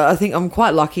mean, I think I'm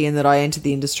quite lucky in that I entered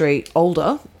the industry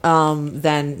older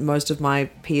than most of my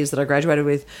peers that I graduated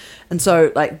with, and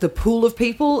so like the pool of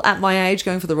people at my age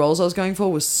going for the roles I was going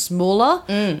for was smaller,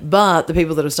 but the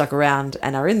people that have stuck around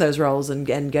and are in those roles and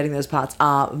getting those parts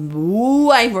are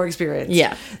way more experienced.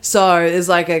 Yeah. So there's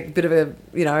like a bit of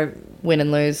a win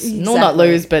and lose. No, Exactly. not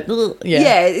lose, but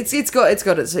yeah, it's got its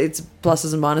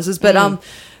pluses and minuses, but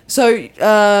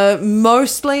so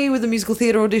mostly with the musical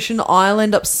theatre audition, I'll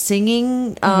end up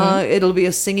singing. It'll be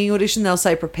a singing audition. They'll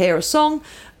say prepare a song,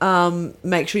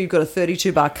 make sure you've got a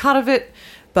 32 bar cut of it.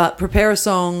 but prepare a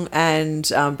song and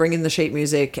bring in the sheet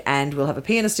music, and we'll have a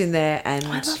pianist in there. And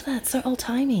I love that. So old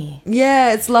timey.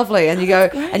 yeah, it's lovely. And you go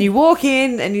and you walk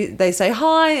in and they say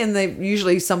hi, and they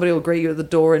usually somebody will greet you at the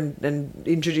door and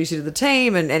introduce you to the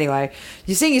team. And anyway,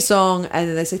 you sing your song and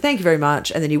then they say thank you very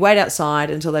much, and then you wait outside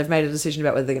until they've made a decision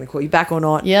about whether they're going to call you back or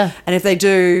not. Yeah. And if they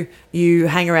do, you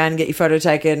hang around and get your photo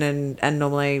taken and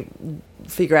normally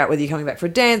figure out whether you're coming back for a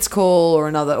dance call or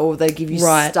another, or they give you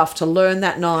stuff to learn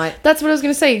that night. That's what I was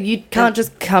going to say. You can't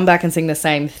just come back and sing the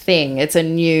same thing. It's a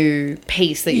new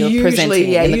piece that you're presenting.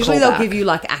 Yeah, in the usually callback. they'll give you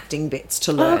like acting bits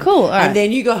to learn. Oh, cool. All right. And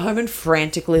then you go home and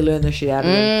frantically learn the shit out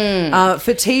of them.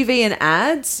 For TV and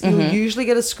ads, you'll usually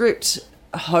get a script,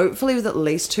 hopefully with at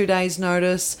least 2 days'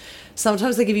 notice.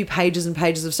 Sometimes they give you pages and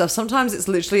pages of stuff. Sometimes it's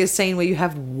literally a scene where you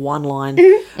have one line,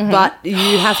 but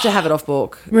you have to have it off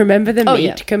book. Remember the meat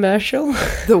yeah. commercial?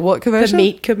 The what commercial? The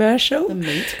meat commercial? The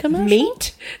meat commercial?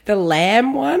 Meat? The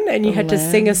lamb one? And you had to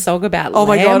sing a song about Oh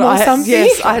my lamb god! or something?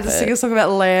 Yes, I had to sing a song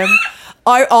about lamb.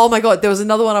 Oh my god! There was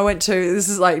another one I went to. This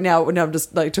is like now I'm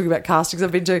just like talking about castings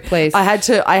I've been to. Please. I had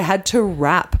to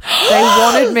rap. They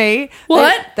wanted me.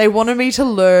 What? They wanted me to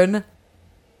learn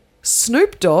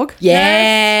Snoop Dogg.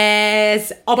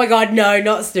 Yes. Oh my god, no,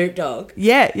 not Snoop Dogg.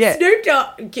 Yeah. Snoop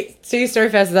Dogg. Do your story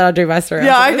first, and then I'll do my story.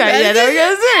 Yeah. after. Okay. Yeah. There we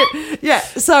go. That's it. Yeah.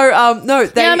 So no.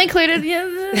 They, Yeah, I'm included. Yeah.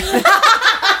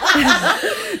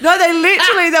 no. They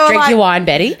literally. They were Drink like. your wine,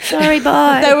 Betty. Sorry,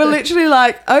 bye. They were literally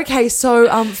like, okay, so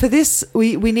for this,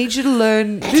 we need you to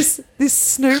learn this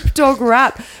Snoop Dogg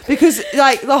rap, because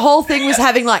like the whole thing was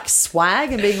having like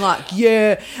swag and being like,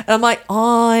 yeah, and I'm like,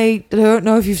 I don't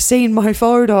know if you've seen my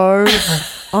photo,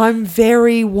 I'm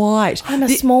very white. I'm a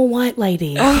small white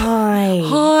lady. Hi.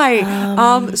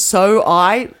 Hi. So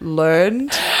I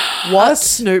learned what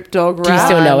Snoop Dogg rap. Do you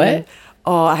still know it?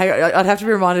 Oh, I'd have to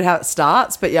be reminded how it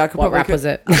starts, but yeah, I could What probably. rap was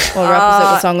it? What rap was it?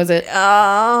 What song was it?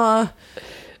 I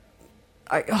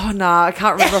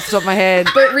can't remember off the top of my head.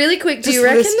 But really quick, do you Just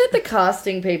reckon list- that the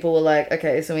casting people were like,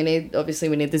 okay, so we need this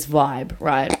vibe,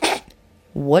 right?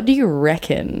 What do you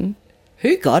reckon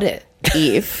Who got it?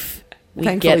 if we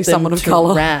Thankfully, get them someone of to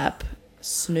colour. rap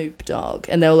Snoop Dogg?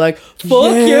 And they were like, fuck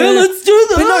Yeah. let's do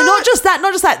that. But no, not just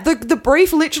that. The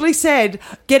brief literally said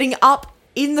getting up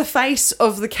in the face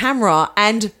of the camera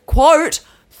and, quote,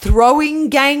 throwing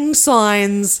gang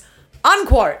signs,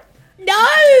 unquote.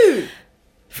 No.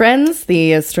 Friends,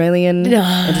 the Australian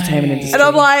entertainment industry. And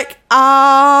I'm like,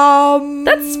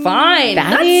 that's fine. That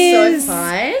That's is- so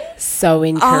fine. So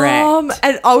incorrect.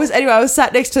 and I was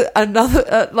sat next to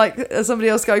another, somebody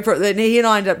else going for it. Then he and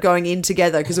I ended up going in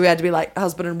together because we had to be like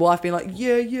husband and wife being like,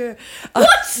 yeah.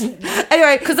 What?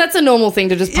 Anyway. Because that's a normal thing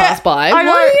to just pass by. I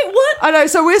know. What? I know.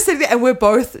 So we're sitting there and we're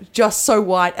both just so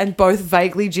white and both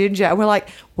vaguely ginger. And we're like,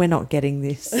 we're not getting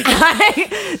this.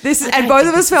 This is, and both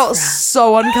of us felt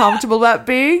so uncomfortable about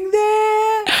being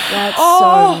there. That's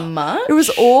so much. It was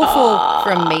awful.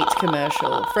 For a meat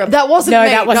commercial. For a, That wasn't No, me.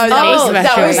 that wasn't that me. was,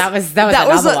 Commercial. That was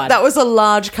another one. That was a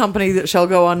large company that shall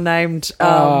go unnamed.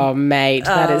 Oh, mate,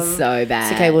 that is so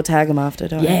bad. it's okay, we'll tag them after.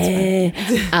 Don't worry, it's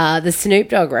fine. Yeah. The Snoop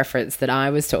Dogg reference that I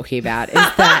was talking about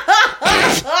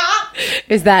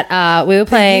is that we were Year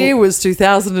playing was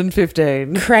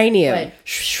 2015. Cranium. Wait.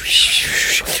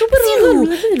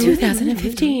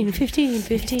 2015,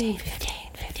 15.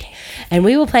 And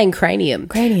we were playing Cranium.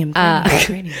 Cranium,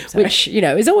 sorry. Which,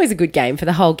 is always a good game for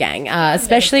the whole gang.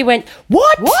 Especially when...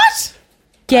 What?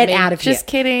 Get out of here. Just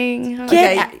kidding. Get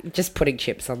Okay. out- just putting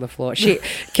chips on the floor.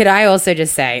 Could I also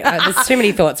just say, there's too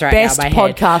many thoughts right Best now in my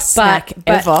head. podcast snack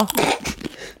ever.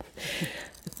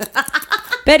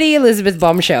 Betty Elizabeth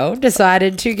Bombshell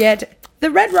decided to get the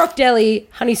Red Rock Deli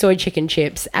honey soy chicken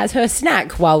chips as her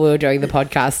snack while we were doing the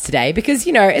podcast today because,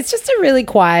 it's just a really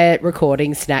quiet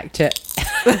recording snack to...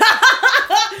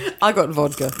 I got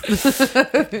vodka.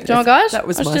 Do you know what, guys? That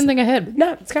was I just my- didn't think ahead.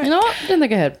 No, it's great. You know what? Didn't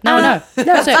think ahead. No. No,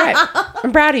 it's great.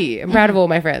 I'm proud of you. I'm proud of all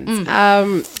my friends.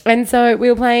 And so we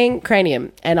were playing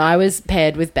Cranium and I was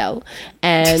paired with Belle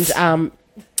and...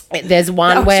 there's That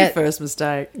one was where your first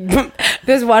mistake.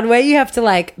 there's one where you have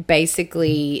to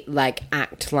basically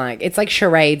act like it's like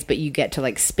charades, but you get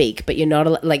to speak, but you're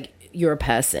not you're a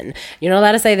person. You're not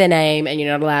allowed to say their name, and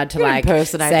you're not allowed to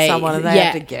impersonate say someone, and they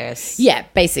have to guess. Yeah,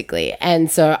 basically.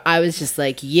 And so I was just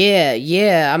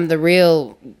yeah, I'm the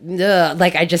real.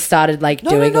 I just started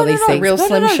doing all these things. Real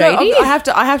Slim Shady? I have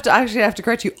to actually have to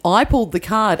correct you. I pulled the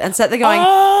card and sat there going,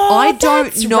 Oh, I don't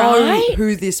that's know right.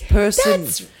 who this person.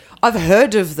 I've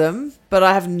heard of them, but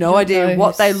I have no idea know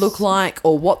what they who's- look like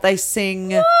or what they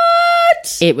sing.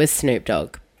 It was Snoop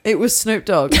Dogg. It was Snoop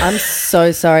Dogg. I'm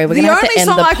so sorry. We're The going to have only to end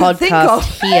song the I could think podcast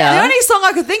of, here. the only song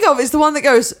I could think of is the one that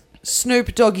goes,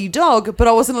 Snoop Doggy Dogg, but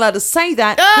I wasn't allowed to say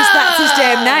that because that's his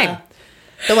damn name.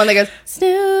 The one that goes,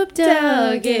 Snoop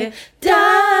Doggy Dogg.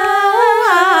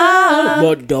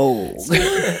 What dog?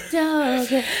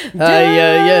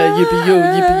 Yeah, yippee yo,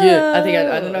 yippee yo. I think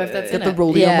I don't know if that's Get in the it.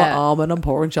 rollie on my Yeah. arm and I'm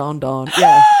pouring Sean Don.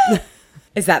 Yeah.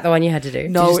 Is that the one you had to do?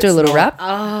 No, Just do a it's little not.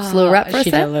 rap. Just a little rap for us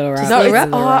she did there. a little rap. Just No, a little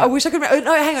it's, rap. I wish I could remember.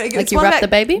 No, hang on. It's you one rap about- the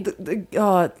baby?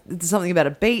 There's something about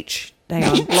a beach. Hang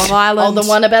on. Long Island. Oh, the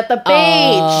one about the beach.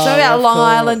 Something about of Long course.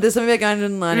 Island. There's something about going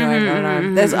to... Anyway, no.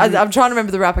 I'm trying to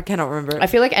remember the rap. I cannot remember it. I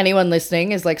feel like anyone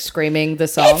listening is like screaming the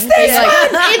song. Being like,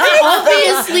 it's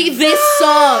obviously this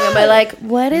song. Am I like,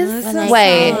 what is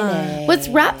wait, was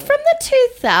rap from the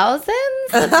 2000s?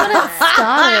 That's when it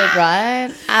started, right?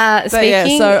 But yeah,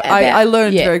 so I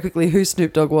learned yeah. very quickly who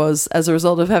Snoop Dogg was as a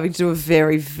result of having to do a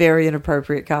very, very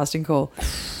inappropriate casting call.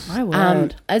 My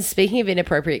word. Speaking of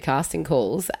inappropriate casting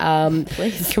calls,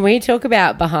 can we talk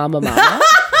about Bahama Mama?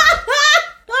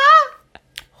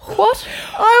 What?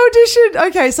 I auditioned.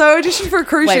 Okay, so I auditioned for a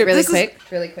cruise Wait, ship. really This is- quick.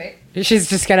 Really quick. She's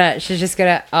just gonna.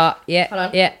 Yeah, Hold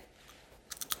on. yeah.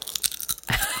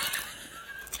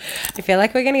 I feel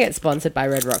like we're gonna get sponsored by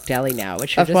Red Rock Deli now,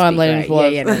 which would That's just what I'm be leaning great.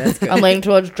 towards. Yeah, no, that's good. I'm leaning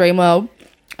towards Dreamworld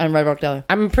and Red Rock Deli.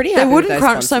 I'm pretty They happy with wouldn't those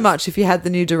crunch so sponsors. much if you had the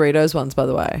new Doritos ones, by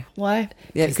the way. Why?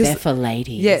 Yeah, Because they're for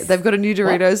ladies. yeah, they've got a new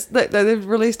Doritos. They've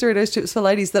released Doritos chips for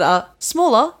ladies that are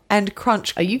smaller and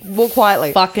crunch. Are you more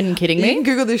quietly? fucking kidding You me? can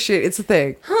Google this shit. It's a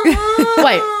thing.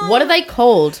 Wait, what are they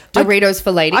called? Doritos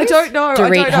for ladies? I don't know.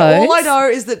 Doritos? All I know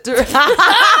is that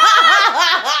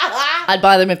I'd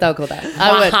buy them if they were called that.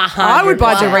 I would. I would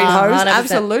buy Doritos. 100%.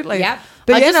 Absolutely. Yep.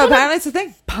 But I yeah, just no, wanna- apparently it's a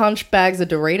thing. Punch bags of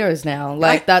Doritos now.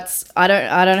 Like that's I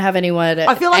don't have anywhere to.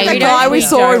 I feel like the Doritos, guy we we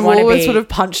saw don't in wanna Woolworths be- would have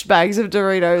punched bags of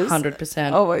Doritos.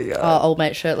 100%. Oh my God. Old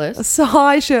mate shirtless. So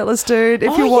hi, shirtless dude.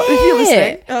 If Oh, you're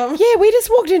listening, yeah, we just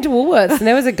walked into Woolworths and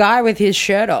there was a guy with his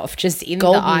shirt off, just in the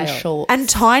Golden aisle. shorts. and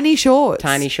tiny shorts,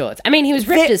 Tiny shorts. I mean, he was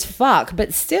ripped Ve- as fuck,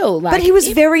 but still, like. But he was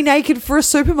very naked for a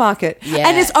supermarket. Yeah.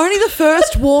 And it's only the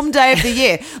first warm day of the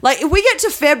year. Like, if we get to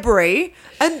February,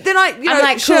 and then I'm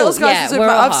like, shirtless cool, guys yeah, in the we're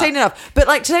supermarket, all I've hot. seen enough. But,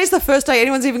 like, today's the first day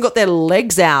anyone's even got their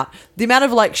legs out. The amount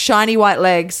of, like, shiny white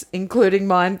legs, including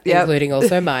mine. Yep. Including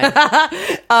also mine.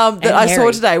 That I saw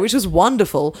hairy. today, which was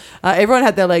wonderful. Everyone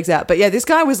had their legs out. But, yeah, this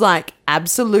guy was, like,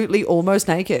 absolutely almost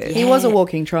naked. He was a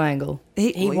walking triangle.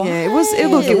 Yeah, it was.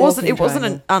 Look, it wasn't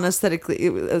an unaesthetically.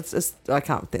 I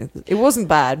can't think. It wasn't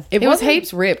bad. It was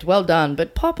heaps ripped. Well done.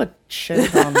 But pop a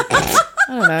shirt on. I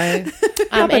don't know.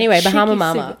 Anyway, cheeky Bahama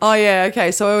Mama. cigarette. Oh yeah,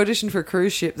 okay. So I auditioned for a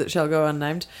cruise ship that shall go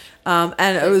unnamed, and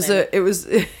it was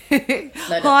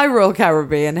Hi Royal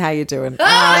Caribbean. How you doing? She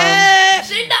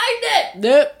named it.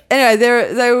 Nope. Anyway,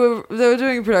 they were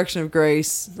doing a production of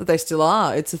Grease. They still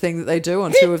are. It's a thing that they do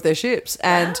on two of their ships.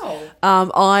 And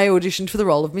I auditioned for the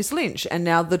role of Miss Lynch. And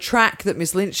now the track that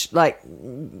Miss Lynch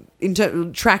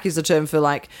track is a term for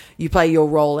like you play your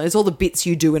role, and it's all the bits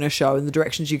you do in a show and the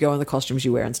directions you go and the costumes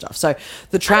you wear and stuff. So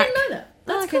the track. I didn't know that.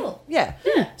 That's cool. Yeah.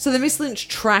 So the Miss Lynch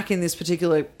track in this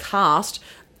particular cast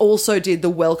also did the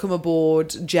welcome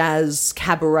aboard jazz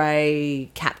cabaret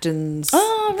captains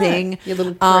Oh, right. thing. Your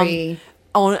little pre.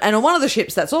 On one of the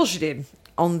ships, that's all she did.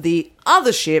 On the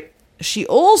other ship, she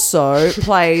also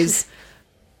plays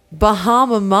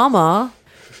Bahama Mama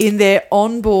in their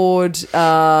onboard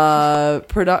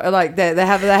like they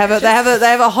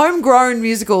have a homegrown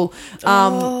musical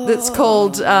that's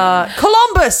called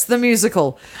Columbus the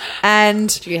musical,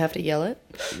 and Do you have to yell it?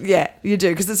 yeah, you do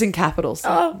because it's in capitals.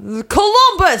 Oh.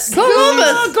 Columbus.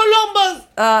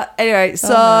 Anyway,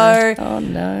 so. Oh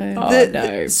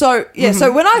no. So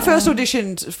so when I first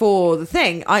auditioned for the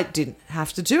thing, I didn't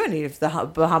have to do any of the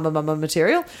Bahama Mama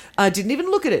material. I didn't even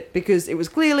look at it because it was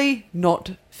clearly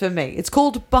not for me. It's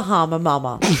called Bahama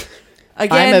Mama.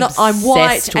 Again, I'm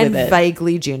white obsessed and with it.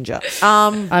 vaguely ginger.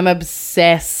 I'm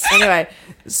obsessed Anyway,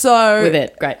 so with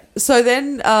it. Great. so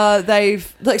then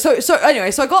they've like so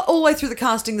anyway, so I got all the way through the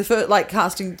casting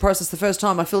casting process the first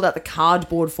time. I filled out the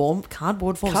cardboard form.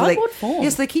 Cardboard form. Cardboard form?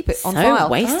 Yes, they keep it on So file.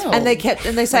 wasteful. And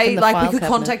they say in the like we file could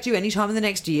cabinet. contact you anytime in the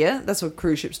next year. That's what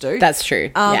cruise ships do. That's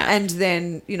true. Yeah. And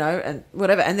then, and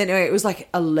whatever. And then anyway, it was like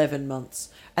 11 months.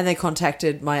 And they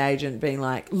contacted my agent being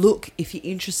like, look, if you're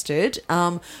interested,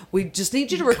 we just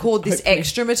need you to record this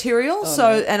extra material.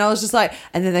 And I was just like,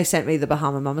 and then they sent me the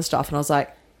Bahama Mama stuff. And I was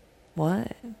like,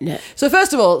 what? No. So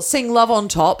first of all, sing Love on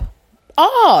Top.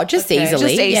 Oh, just Okay. easily.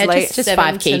 Just Yeah, easily. just 7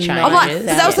 5 key to changes. 9. I'm like, Changes.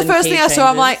 that was the Yeah. first thing I saw.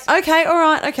 I'm like, Changes. okay, all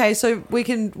right, okay, so we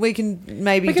can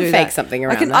maybe We can do fake that. something I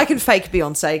around can that. I can fake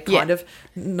Beyonce kind Yeah. of.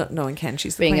 No one can.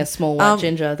 She's the Being queen. a small white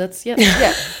ginger. That's Yeah.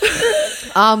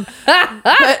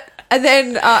 But And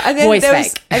then Voice there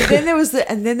was, fake. and then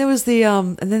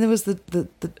there was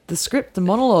the script, the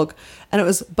monologue, and it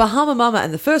was Bahama Mama,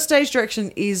 and the first stage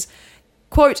direction is,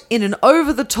 quote, in an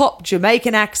over-the-top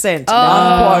Jamaican accent,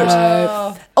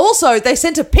 unquote. Also, they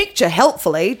sent a picture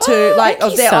helpfully to thank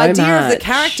of you their so idea of the much.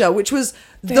 character, which was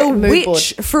the Very mood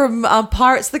witch from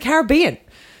Pirates of the Caribbean.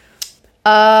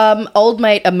 Old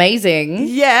mate, amazing.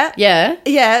 Yeah.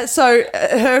 Yeah. So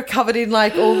her covered in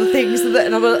like all the things that,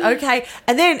 and I'm like, okay.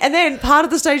 And then part of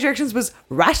the stage directions was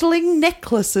rattling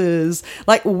necklaces,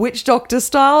 like witch doctor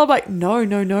style. I'm like, no.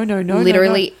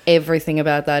 Literally everything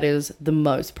about that is the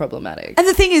most problematic. And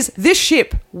the thing is, this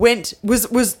ship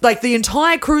was like the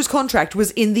entire cruise contract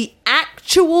was in the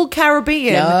actual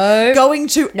Caribbean, No. going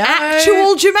to No.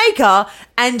 actual Jamaica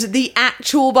and the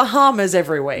actual Bahamas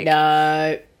every week.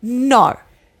 No. No.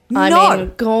 I No.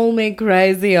 mean, call me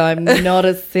crazy. I'm not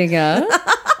a singer.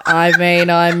 I mean,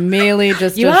 I'm merely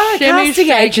just You a are a shimmy casting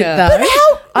shaker. agent, though. But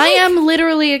how- I am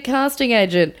literally a casting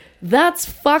agent. That's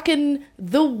fucking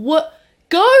the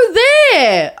Go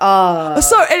there.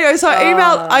 So anyway, so I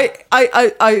emailed.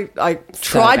 I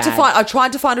tried to bad. find. I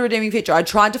tried to find a redeeming feature. I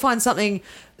tried to find something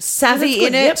savvy That's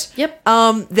in good. it.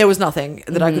 Yep. There was nothing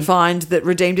that I could find that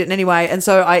redeemed it in any way, and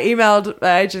so I emailed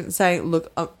my agent saying,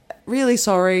 "Look, I'm really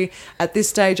sorry. At this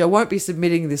stage, I won't be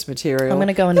submitting this material. I'm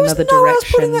gonna go in There was another no one else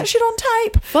putting direction." that shit on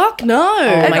tape. Fuck no. Oh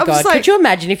And my I'm god! just like- Could you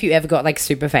imagine if you ever got like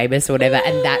super famous or whatever,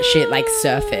 and that shit like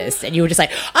surfaced, and you were just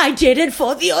like, "I did it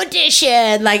for the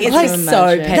audition." Like it's Like, like so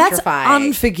imagine. That's petrifying.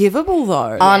 unforgivable,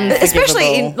 though. Unforgivable.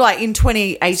 Especially in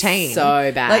 2018.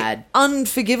 So bad. Like,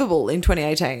 unforgivable in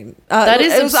 2018. That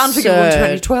is it was unforgivable in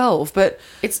absurd. 2012, but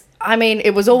It's. I mean,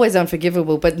 it was always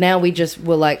unforgivable, but now we just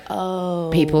were like,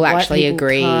 oh, People white actually people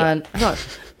agree. can't-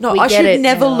 no, We I get should it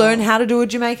never now. learn how to do a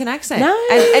Jamaican accent. No.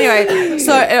 And anyway,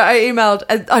 so I emailed,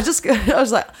 and I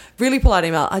was like, really polite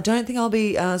email. I don't think I'll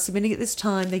be submitting it this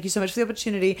time. Thank you so much for the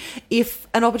opportunity. If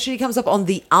an opportunity comes up on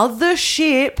the other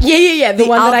ship, Yeah. The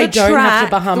one that I other don't have track, to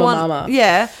Bahama the one- Mama.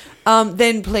 Yeah.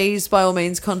 Then please, by all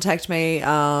means, contact me.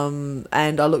 And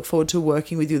I look forward to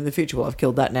working with you in the future. Well, I've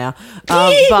killed that now.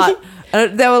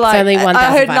 But they were like, only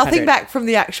I heard 1,500. nothing back from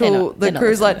the actual They're the not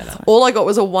cruise line. listening, All I got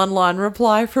was a one-line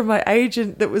reply from my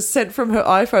agent that was sent from her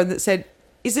iPhone that said,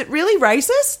 "Is it really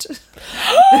racist?"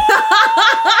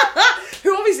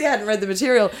 Who obviously hadn't read the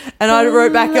material, and I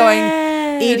wrote back going,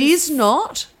 "It is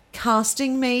not.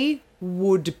 Casting me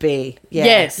would be. Yeah.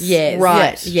 Yes.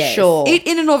 Right. yes. Sure. It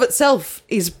in and of itself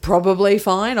is probably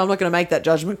fine. I'm not going to make that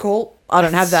judgment call. I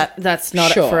don't have that. That's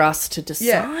not Sure. for us to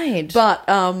Yeah. decide. But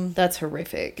that's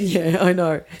horrific. yeah, I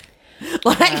know.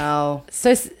 Like Wow.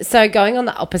 So going on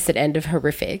the opposite end of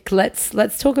horrific, let's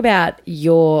talk about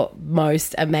your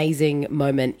most amazing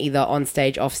moment, either on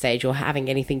stage, off stage, or having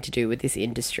anything to do with this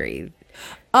industry.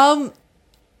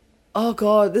 oh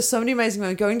god, there's so many amazing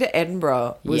moments. Going to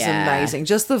Edinburgh was Yeah. amazing.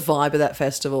 Just the vibe of that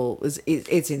festival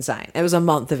it's insane. It was a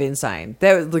month of insane.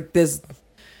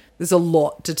 There's a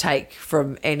lot to take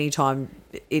from any time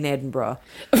in Edinburgh.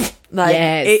 Like,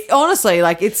 Yes. honestly,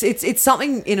 like it's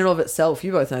something in and of itself.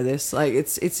 You both know this. Like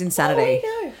it's insanity.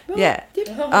 Yeah.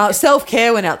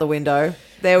 Self-care went out the window.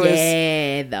 There was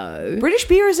Yeah, though. British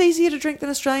beer is easier to drink than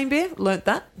Australian beer. Learnt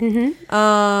that.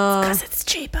 Because it's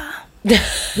cheaper.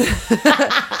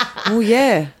 Oh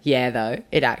yeah. Yeah, though.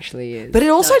 It actually is. But it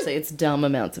also Actually, it's dumb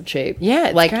amounts of cheap. Yeah,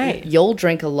 it's like great. you'll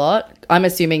drink a lot. I'm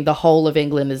assuming the whole of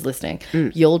England is listening.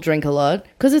 Mm. You'll drink a lot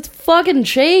because it's fucking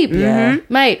cheap. Yeah.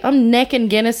 Mate, I'm necking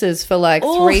Guinnesses for like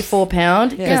 £3-4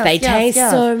 because they taste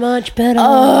so much better.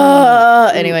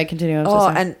 Anyway, continue. I'm so Oh,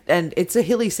 sorry. and it's a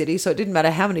hilly city, so it didn't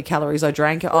matter how many calories I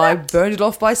drank. I burned it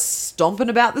off by stomping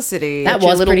about the city. That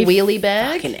your was little pretty wheelie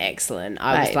bag? fucking excellent.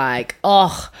 I was Right. like,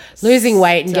 oh, losing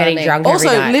weight and getting Stunning. drunk also,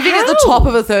 every night. living at the How? top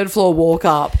of a third floor walk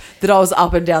up, that I was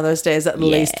up and down those stairs at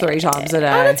least 3 times a day.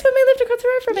 Oh, that's when we lived across the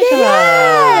road from each other. Yeah.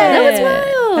 That was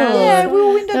wild. Yeah, we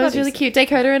were window That was buddies. really cute.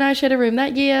 Dakota and I shared a room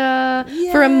that year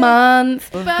for a month.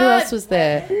 Who else was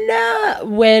there? Nah,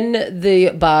 when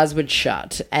the bars would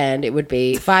shut and it would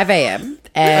be 5 a.m.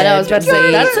 And I was about to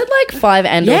say, that's at like 5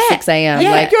 and or Yeah. 6 a.m.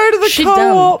 Yeah. Like, Go to the shit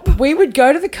co-op. done. we would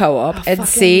go to the co-op and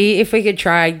see if we could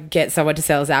try and get someone to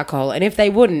sell us alcohol. And if they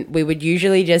wouldn't, we would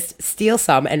usually just steal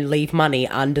some and leave money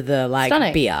under the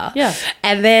Stunning. beer. Yeah.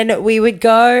 And then we would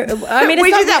go. I mean, it's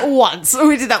we not- did that once.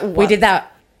 We did that once. We did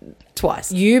that.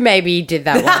 twice. You maybe did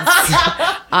that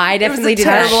once. I It was definitely a did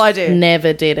terrible that. idea.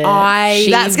 Never did it.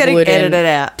 That's getting wouldn't. edited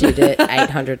out. Did it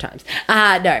 800 times.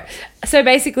 No. So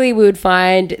basically, we would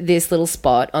find this little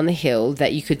spot on the hill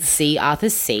that you could see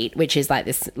Arthur's Seat, which is like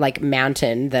this like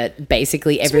mountain that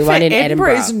basically everyone in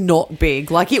Edinburgh is not big.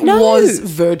 Like it No. was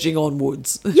verging on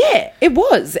woods. Yeah, it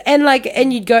was.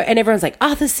 And you'd go and everyone's like,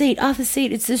 Arthur's Seat,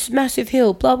 it's this massive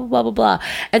hill, blah blah blah blah blah.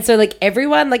 And so like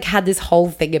everyone like had this whole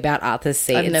thing about Arthur's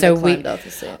Seat. I've and never so climbed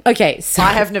Arthur's Seat. Okay, so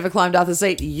I have never climbed Arthur's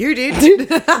Seat. You did.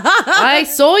 I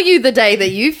saw you the day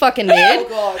that you fucking did.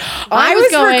 I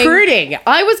was recruiting.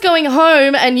 I was going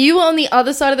home and you were on the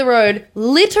other side of the road,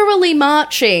 literally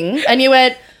marching, and you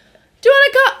went, do you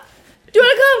want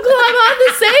to come climb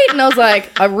Arthur's Seat? And I was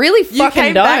like, I really You fucking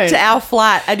came don't. back to our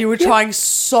flat and you were trying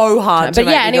so hard to But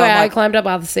make yeah, me anyway, go, I'm I like, climbed up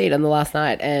Arthur's Seat on the last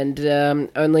night, and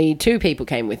only 2 people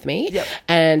came with me. Yep.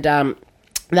 And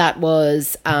that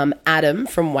was Adam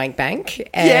from Wank Bank,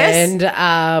 Yes.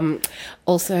 and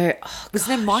also was his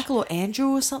name Michael or Andrew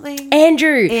or something?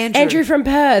 Andrew from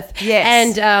Perth.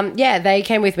 Yes. And they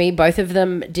came with me. Both of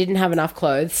them didn't have enough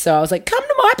clothes, so I was like, come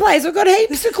to my place, I've got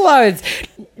heaps of clothes.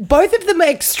 Both of them are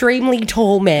extremely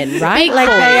tall men, right? Big like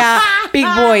boys. they are big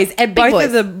boys. And both boys.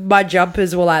 of them, my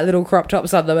jumpers were like little crop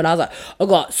tops on them, and I was like, I've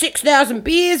got 6,000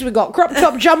 beers, we've got crop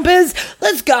top jumpers,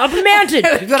 let's go up a mountain.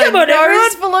 We've got Come a on, everyone.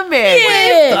 nose full of men.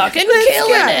 Yeah, fucking let's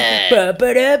killing go. it.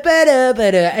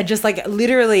 Ba-ba-da-ba-da-ba-da. And just like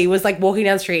literally was like walking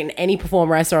down the street, and any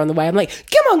performer I saw on the way, I'm like,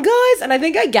 come on, guys. And I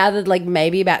think I gathered like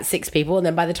maybe about 6 people. And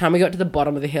then by the time we got to the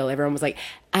bottom of the hill, everyone was like,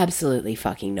 absolutely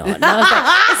fucking not. And I was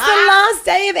like, it's the last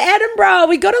day of Edinburgh.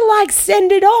 We got to like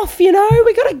send it off, you know?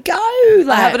 We got to go.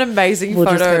 Like, I have an amazing We'll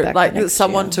just go photo back like next that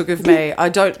someone year. took of me.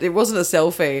 It wasn't a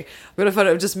selfie. I've got a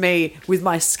photo of just me with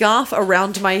my scarf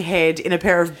around my head in a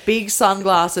pair of big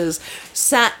sunglasses,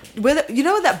 sat where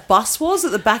where that bus was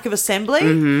at the back of Assembly?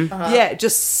 Yeah,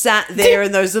 just sat there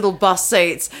in those little bus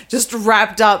seats, just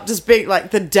wrapped up, just being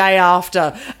like the day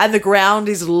after, and the ground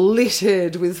is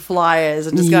littered with flyers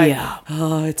and just going, Yeah.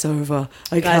 oh, it's over.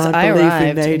 I Guys, can't I believe we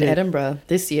arrived made in it. Edinburgh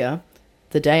this year,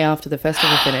 the day after the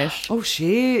festival finished. Oh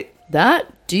shit.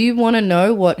 Do you want to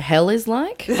know what hell is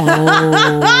like?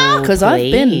 oh, Because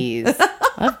please.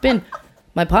 I've been,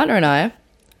 my partner and I,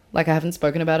 like I haven't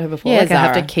spoken about her before. Yeah, like I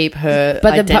have Zara. to keep her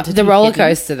But identity the roller hidden.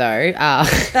 coaster, though,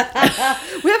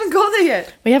 We haven't gone there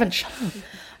yet. We haven't. Shut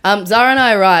up. Zara and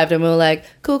I arrived and we were like,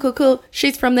 cool.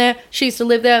 She's from there. She used to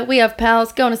live there. We have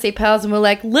pals. Going to see pals. And we're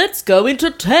like, let's go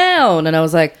into town. And I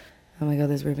was like, oh my God,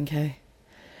 there's Reuben K.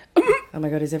 Oh my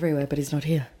God, he's everywhere, but he's not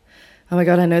here. Oh my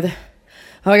God, I know that.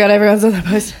 Oh my God, everyone's on the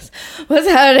posters. What's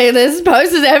happening? There's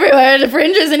posters everywhere and the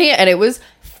fringes in here. And it was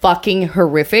fucking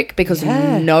horrific because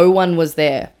no one was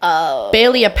there.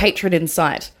 Barely a patron in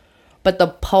sight. But the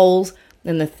poles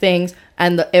and the things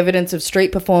and the evidence of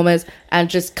street performers and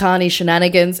just carny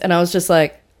shenanigans. And I was just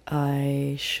like,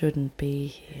 I shouldn't be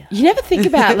here. You never think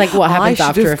about like what happens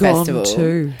I should after a have gone festival.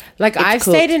 too. Like I've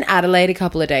cooked. stayed in Adelaide a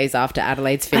couple of days after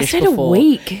Adelaide's finished. stayed a before.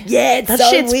 week. Yeah, it's That so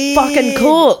shit's weird. fucking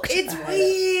cooked. It's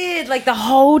weird. Like the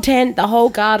whole tent, the whole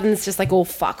garden's just like all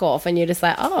fuck off, and you're just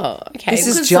like, oh, okay. This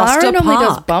is Because just Zara a normally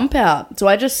does park. bump out. So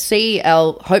I just see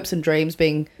our hopes and dreams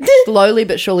being slowly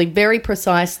but surely, very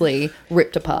precisely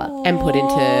ripped apart. and put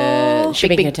into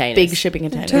shipping big, containers. Big shipping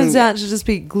containers. Turns out to just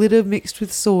be glitter mixed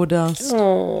with sawdust.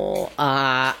 Oh,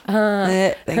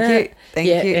 Thank you. Thank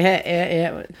yeah, you.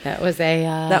 yeah. That was a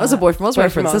That was a Boy From Oz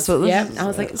reference. That's what. Yeah, I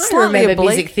was like, I slightly remember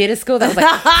oblique. music theatre school. That was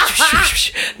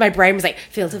like, my brain was like,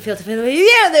 filter.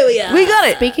 Yeah, there we are. We got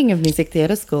it. Speaking of music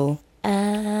theatre school, what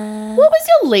was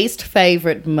your least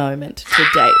favourite moment to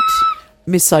date?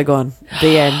 Miss Saigon.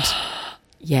 The end.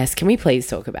 Yes, can we please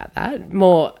talk about that?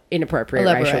 More inappropriate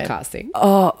Elaborate. racial casting.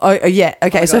 Oh, yeah.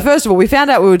 Okay. So first of all, we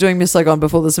found out we were doing Miss Saigon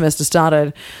before the semester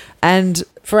started, and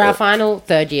For our final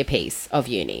third year piece of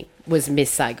uni was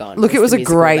Miss Saigon. look, it was the a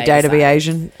musical great they day to be decided.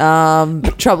 Asian.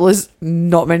 Trouble is,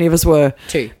 not many of us were.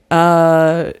 Two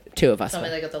of us. Tell me were.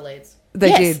 they got the leads. They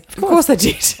Yes, did. of Of course they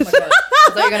did. I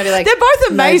thought you were going to be like, They're both no,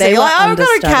 amazing. they were like, I've got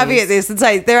to understudies. caveat this and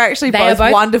say they're actually They are both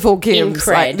both wonderful kids.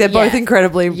 Like, they're both yeah.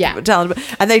 incredibly Yeah. talented,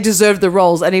 and they deserve the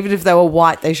roles. And even if they were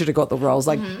white, they should have got the roles.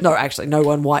 Like, no, actually, no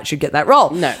one white should get that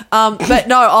role. No. But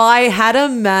no, I had a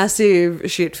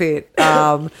massive shit fit.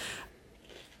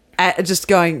 At just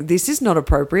going, this is not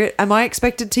appropriate. Am I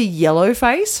expected to yellow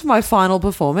face my final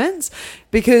performance?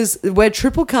 because we're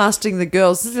triple casting the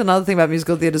girls. This is another thing about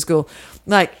musical theatre school.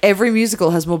 Like, every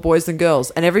musical has more boys than girls,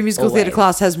 and every musical theatre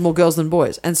class has more girls than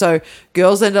boys. And so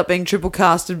girls end up being triple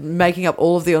casted, making up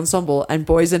all of the ensemble, and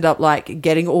boys end up like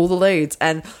getting all the leads.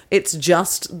 And it's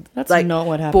just That's like not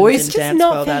what happens boys in just dance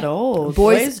not world fair. at all.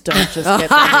 Boys- Boys don't just get the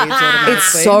leads automatically.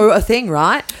 It's so a thing,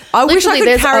 right? I wish I Literally, could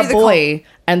there's carry a the boy,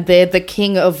 and they're the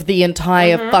king of the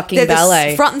entire fucking they're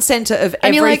ballet. the front and center of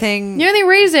And you're like, everything. the only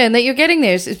reason that you're getting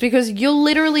this is because you're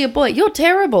literally a boy. You're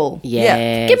terrible.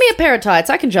 Yeah. Give me a pair of tights.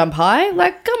 I can jump high.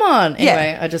 Like, come on. Yeah.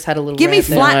 Anyway, I just had a little give me rant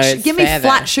there. flat, No, it's give me fair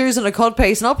flat though. shoes and a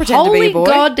codpiece, and I'll pretend to be Holy a boy.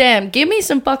 goddamn. Give me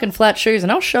some fucking flat shoes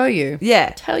and I'll show you.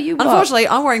 Yeah. Tell you what. Unfortunately,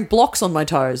 I'm wearing blocks on my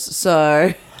toes,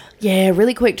 so Yeah,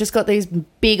 really quick. Just got these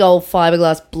big old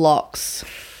fiberglass blocks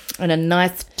and a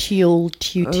nice teal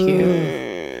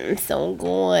tutu. So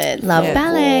good. Love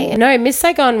ballet. No, Miss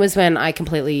Saigon was when I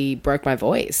completely broke my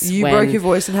voice. you When- broke your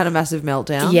voice and had a massive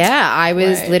meltdown. Yeah, I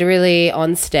was literally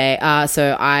on stage.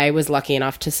 So I was lucky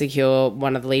enough to secure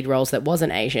one of the lead roles that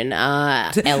wasn't Asian,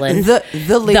 Ellen. the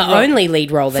lead the role- only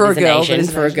lead role that for a isn't girl that Asian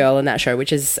isn't for a Asian. girl in that show,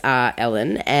 which is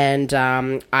Ellen. And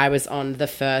I was on the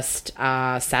first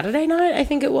Saturday night, I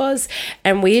think it was,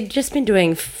 and we had just been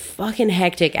doing fucking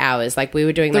hectic hours. Like we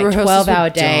were doing like rehearsals 12-hour were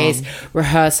days, dumb.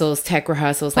 rehearsals, tech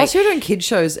rehearsals, like Plus, you're doing kid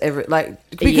shows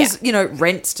because you know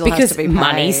rent still has because to be paid.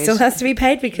 money still has to be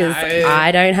paid because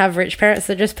I don't have rich parents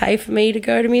that just pay for me to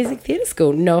go to music theatre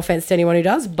school. No offense to anyone who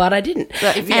does, but I didn't.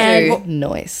 But if you And- do,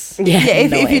 Nice. yeah,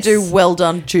 if you nice. do, well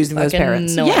done choosing those Fucking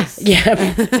parents. nice.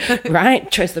 Yeah, right.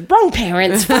 Chose the wrong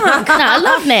parents. Fuck. No, I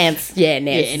love Nance. Yeah,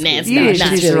 Nance. Yeah, is Nance, good. no, Nance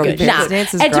Nance is is really really good. good. Nah.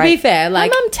 Nance is And to great. be fair, My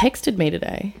like, mum texted me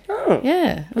today.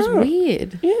 Yeah, it was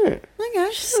weird. yeah, Okay.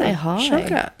 Say hi.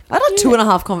 shocker. I had a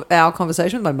 2.5 hour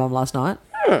conversation with my mum last night.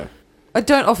 I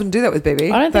don't often do that with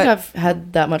BB. I don't think but- I've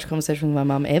had that much conversation with my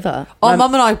mum ever. Oh,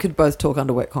 mum and I could both talk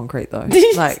under wet concrete though.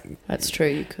 Like, That's true,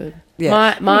 you could.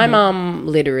 yeah. My mum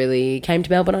literally came to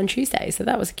Melbourne on Tuesday, so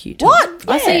that was a cute time. What?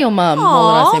 I see your mum more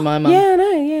than I see my mum. Yeah,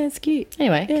 no, yeah, it's cute.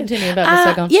 Anyway, continue about Miss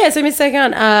Saigon. Yeah, so Miss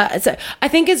Saigon. So I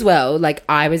think as well, like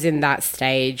I was in that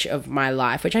stage of my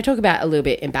life, which I talk about a little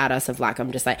bit in Badass of like,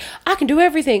 I'm just like, I can do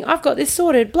everything. I've got this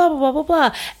sorted, blah, blah, blah, blah,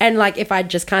 blah. And like, if I'd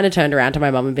just kind of turned around to my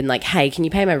mum and been like, hey, can you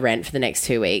pay my rent for the next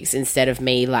 2 weeks instead of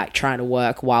me like trying to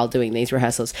work while doing these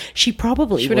rehearsals, she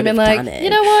probably She would would have been done like, it. you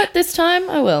know what, this time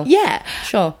I will. Yeah.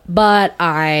 Sure. But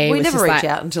I we was never just reach like,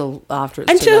 out until after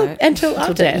it's too late. until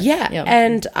after death. yeah. Yeah.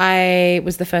 And I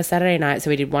was the first Saturday night, so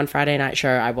we did one Friday night show.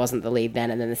 I wasn't the lead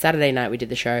then, and then the Saturday night we did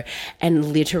the show, and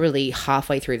literally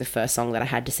halfway through the first song that I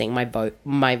had to sing,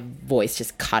 my voice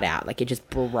just cut out, like it just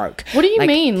broke. What do you Like-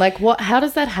 mean? Like, what? How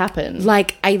does that happen?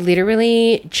 Like I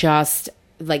literally just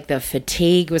like the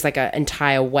fatigue was like an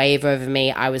entire wave over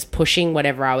me. I was pushing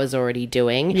whatever I was already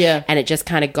doing. Yeah. And it just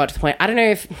kind of got to the point. I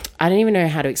don't even know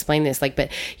how to explain this. Like, but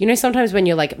you know, sometimes when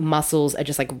your like muscles are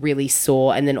just like really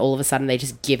sore and then all of a sudden they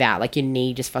just give out, like your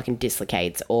knee just fucking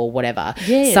dislocates or whatever.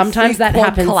 Yes. Sometimes Your that quad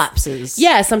happens. collapses.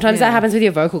 Yeah. Sometimes that happens with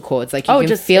your vocal cords. Like you Oh, can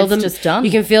just- feel it's them just done. You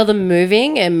can feel them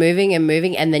moving and moving and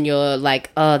moving. And then you're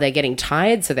like, oh, they're getting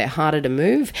tired. So they're harder to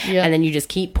move. Yeah. And then you just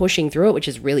keep pushing through it, which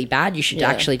is really bad. You should Yeah.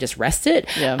 actually just rest it.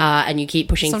 Yeah. And you keep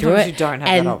pushing Sometimes through it. you don't have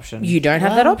and that option. You don't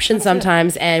have that option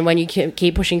sometimes. And when you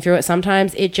keep pushing through it,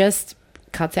 sometimes it just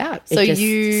cuts out. So it just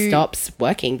you- stops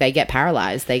working. They get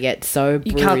paralyzed. They get so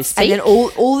bruised. can't speak. And then all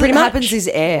that Pretty much. happens is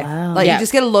air. Like Yeah. you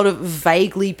just get a lot of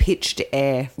vaguely pitched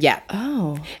air. Yeah.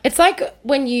 Oh. It's like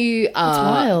when you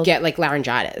wild. get like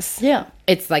laryngitis. Yeah.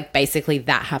 It's like basically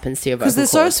that happens to your vocal Because they're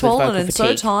so cords with swollen vocal and so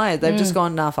fatigue. tired. They've just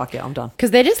gone, nah, fuck it, I'm done.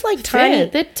 Because they're just like tiny. Yeah,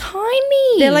 they're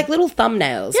tiny. They're like little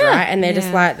thumbnails, Yeah. right? And they're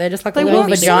just like They a little work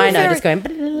so vagina very- just going.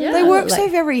 They work so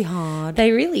like- very hard.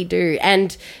 They really do.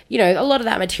 And, you know, a lot of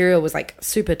that material was like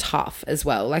super tough as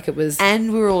well. Like it was.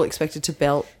 And we were all expected to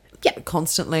belt Yeah.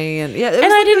 constantly. And yeah,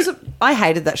 I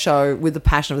hated that show with the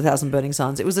passion of 1,000 Burning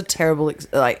Suns. It was a terrible,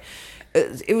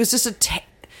 it was just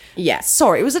Yeah.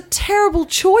 sorry, it was a terrible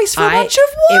choice for a bunch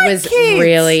of white It was kids.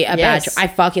 really a bad Yes. show. I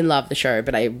fucking love the show,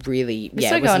 but I really, Miss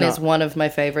yeah, it was Saigon not. is one of my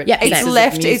favorite. Yeah, pieces It's of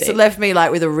left music. me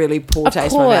like with a really poor Of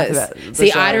taste in my mouth course. about the See,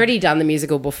 show. I'd already done the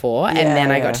musical before, and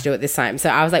then I Yeah. got to do it this time. So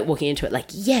I was like walking into it like,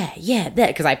 yeah, that,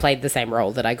 because I played the same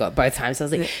role that I got both times. So I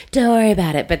was like, don't worry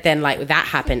about it. But then like that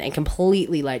happened, and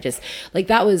completely like just like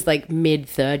that was like mid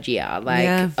third year like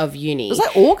Yeah. of uni. It was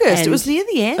like August. It And- was near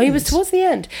the end. Oh, it was towards the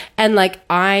end, and like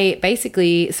I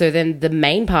basically so then the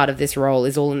main part of this role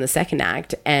is all in the second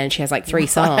act, and she has like 3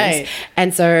 songs.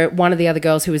 And so one of the other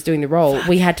girls who was doing the role,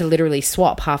 we had to literally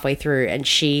swap halfway through. And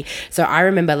so I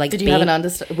remember like, Did you have an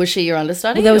understudy? Was she your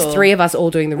understudy? Well, there was 3 of us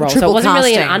all doing the role. So it Triple wasn't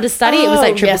really an casting. understudy. It was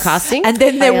like triple yes. casting. And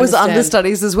then there was understand.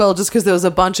 understudies as well, just because there was a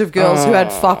bunch of girls who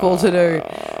had fuck all to do.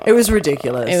 It was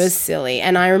ridiculous. It was silly.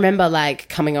 And I remember like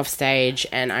coming off stage,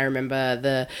 and I remember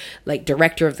the like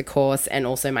director of the course and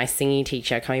also my singing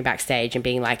teacher coming backstage and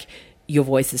being like, your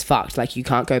voice is fucked, like you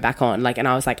can't go back on, like, and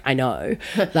I was like, I know,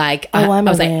 like I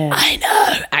was aware. like, I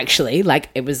know, actually, like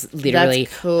it was literally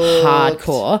That's cool.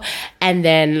 hardcore. And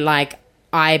then like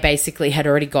I basically had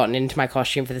already gotten into my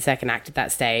costume for the second act at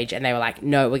that stage, and they were like,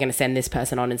 no, we're going to send this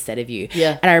person on instead of you.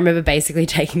 Yeah. And I remember basically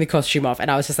taking the costume off,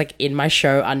 and I was just like in my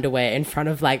show underwear in front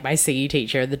of like my CE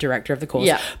teacher and the director of the course,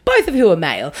 Yeah. both of who are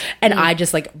male. And I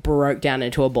just like broke down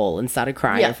into a ball and started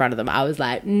crying Yeah. in front of them. I was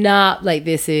like, nah, like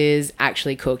this is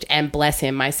actually cooked. And bless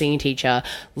him, my singing teacher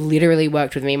literally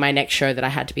worked with me. My next show that I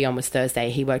had to be on was Thursday.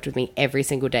 He worked with me every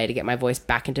single day to get my voice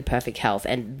back into perfect health.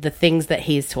 And the things that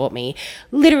he's taught me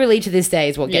literally to this day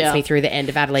is what gets Yeah. me through the end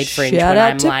of Adelaide Fringe. Shout when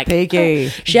out I'm to like, Piggy.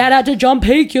 shout out to John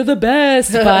Peake, you're the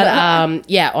best. But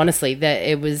yeah, honestly,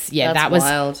 that was That's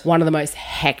wild. one of the most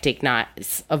hectic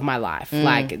nights of my life.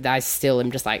 Like I still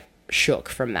am just like shook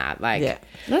from that. Like Yeah.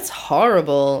 That's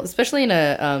horrible, especially in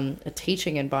a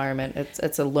teaching environment.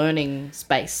 It's a learning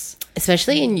space.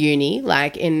 especially in uni,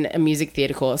 like in a music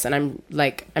theatre course, and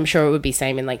I'm sure it would be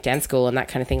same in like dance school and that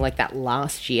kind of thing, like that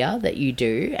last year that you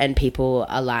do, and people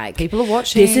are like, People are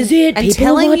watching. this is it, And people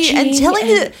telling are you. watching, And telling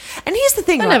you. And here's the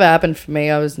thing, That right? never happened for me.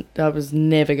 I was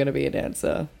never going to be a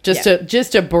dancer. Just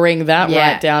to bring that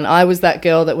Yeah. right down. I was that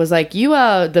girl that was like, you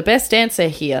are the best dancer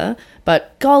here,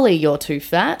 but golly, you're too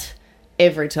fat.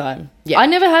 Every time. Yeah. I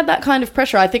never had that kind of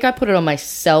pressure. I think I put it on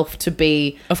myself to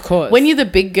be. Of course. When you're the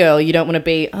big girl, you don't want to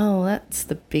be, oh, that's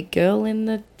the big girl in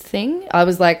the thing. I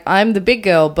was like, I'm the big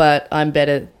girl, but I'm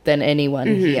better than anyone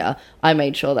here. I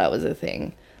made sure that was a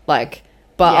thing. Like,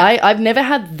 but Yeah. I've never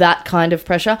had that kind of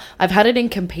pressure. I've had it in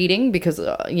competing because,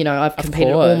 I've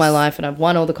competed all course. my life and I've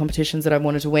won all the competitions that I've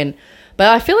wanted to win. But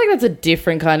I feel like that's a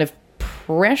different kind of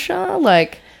pressure.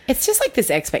 Like, It's just like this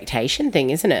expectation thing,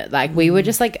 isn't it? Like we were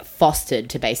just like fostered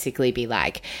to basically be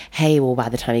like, hey, well, by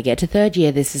the time you get to third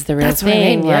year, this is the real That's what I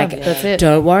thing. mean, yeah, Like, that's it.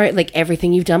 don't worry. Like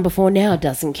everything you've done before now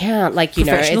doesn't count. Like, you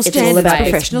know, Professional it's all standards, about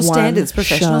professional one standards,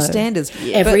 professional show. standards.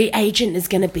 every agent is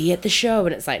going to be at the show.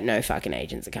 And it's like, no fucking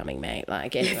agents are coming, mate.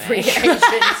 Like anyway.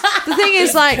 The thing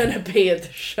is, like, going to be at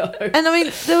the show. and I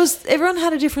mean, everyone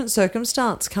had a different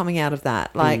circumstance coming out of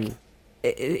that. Like,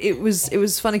 it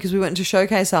was funny because we went into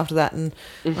Showcase after that, and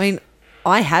I mean,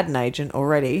 I had an agent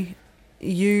already.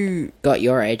 You Got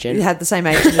your agent. had the same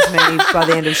agent as me by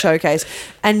the end of Showcase,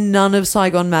 and none of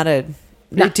Saigon mattered.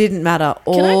 It didn't matter.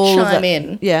 Can All I of chime that-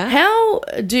 in? Yeah. How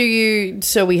do you?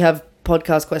 So we have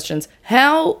podcast questions.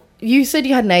 How you said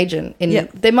you had an agent? Yeah.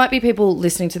 There might be people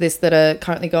listening to this that are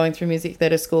currently going through music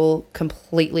theatre school,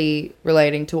 completely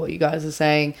relating to what you guys are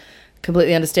saying,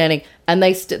 completely understanding, and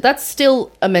that's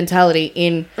still a mentality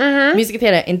in music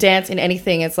theatre, in dance, in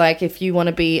anything. It's like if you want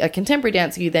to be a contemporary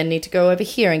dancer, you then need to go over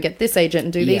here and get this agent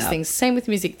and do these Yeah. things. Same with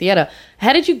music theatre.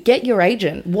 How did you get your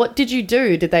agent? What did you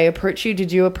do? Did they approach you?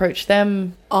 Did you approach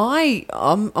them? I'm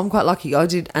quite lucky. I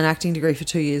did an acting degree for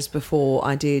 2 years before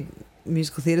I did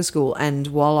musical theatre school, and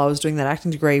while I was doing that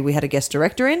acting degree, we had a guest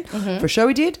director in for a show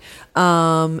we did,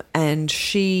 and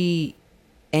she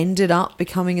ended up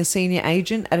becoming a senior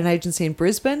agent at an agency in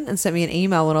Brisbane and sent me an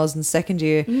email when I was in second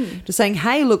year just saying,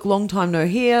 hey, look, long time no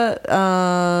hear,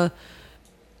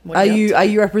 What are do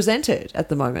you represented at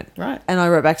the moment? Right. And I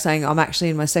wrote back saying I'm actually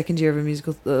in my second year of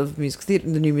musical theatre,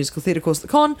 the new musical theatre course at the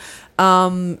Con.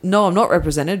 No, I'm not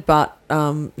represented, but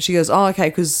she goes, oh, okay,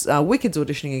 because Wicked's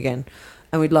auditioning again,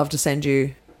 and we'd love to send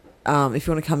you. If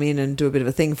you want to come in and do a bit of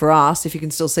a thing for us, if you can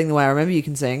still sing the way I remember you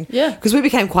can sing. Yeah. Because we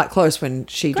became quite close when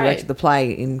she Great. directed the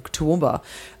play in Toowoomba.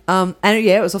 And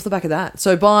yeah, it was off the back of that.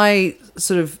 So by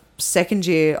sort of second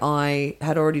year, I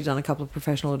had already done a couple of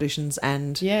professional auditions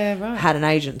and Yeah, right. had an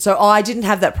agent. So I didn't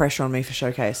have that pressure on me for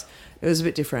Showcase. It was a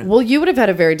bit different. Well, you would have had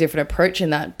a very different approach in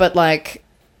that, but like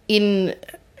it's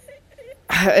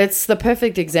the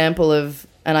perfect example of,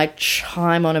 and I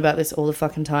chime on about this all the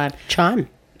fucking time. Chime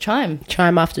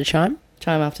after chime.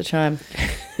 Chime after chime.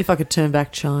 If I could turn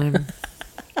back chime.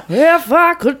 If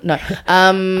I could, no.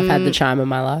 I've had the chime of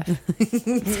my life.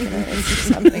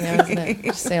 Something, isn't it?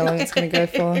 Just see how long it's going to go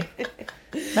for.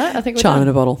 No, I think we're Chime done. in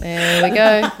a bottle. There we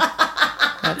go.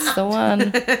 That's the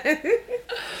one.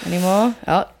 anymore?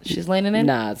 Oh, she's leaning in.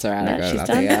 Nah, it's all right. No, I got she's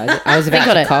nothing. done. I was about Think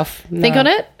on to it. cough. Think No. on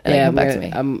it, and then come back to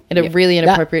me at a really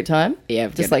inappropriate time. Yeah,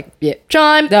 just good. like Yeah.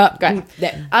 chime. No, Great.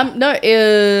 yeah. No.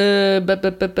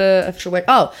 Official word.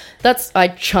 Oh, that's I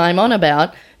chime on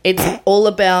about. It's all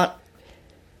about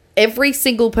every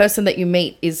single person that you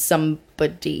meet is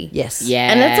somebody. Yes.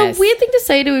 Yes. And that's a weird thing to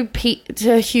say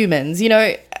to humans. You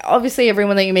know, obviously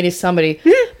everyone that you meet is somebody,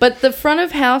 but the front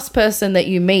of house person that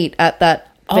you meet at that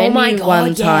venue my God,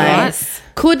 one time yes.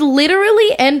 could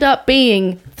literally end up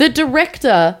being the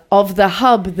director of the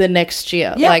hub the next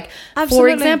year. Yeah, like, for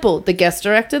absolutely. example, the guest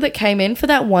director that came in for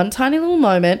that one tiny little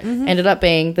moment ended up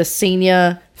being the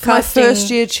senior For my casting. first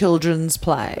year children's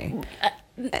play.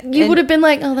 You would have been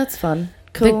like, oh, that's fun.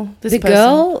 Cool. The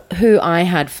girl who I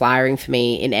had flyering for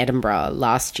me in Edinburgh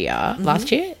last year, last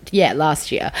year,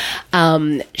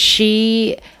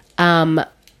 she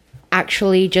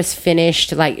actually just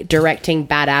finished like directing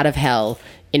Bat Out of Hell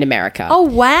in America. Oh,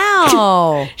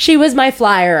 wow. She was my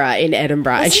flyer in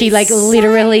Edinburgh, and That's she like insane,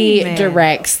 literally man.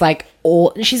 directs like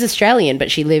all. She's Australian, but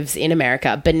she lives in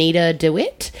America. Benita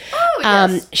DeWitt. Oh,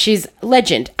 yes. She's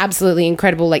legend, absolutely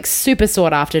incredible, like super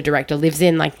sought after director. Lives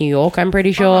in like New York, I'm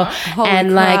pretty sure. Holy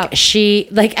and crap. like she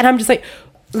like, and I'm just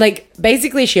like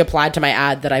basically she applied to my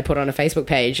ad that I put on a Facebook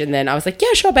page, and then I was like,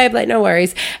 yeah, sure, babe, like no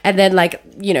worries. And then like,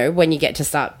 you know, when you get to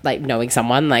start like knowing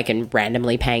someone like and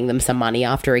randomly paying them some money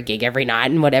after a gig every night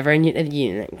and whatever, and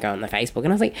you go on the Facebook, and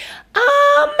I was like,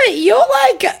 you're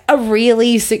like a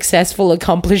really successful,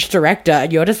 accomplished director,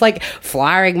 and you're just like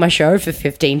flyering my show for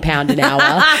 £15 an hour.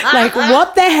 Like,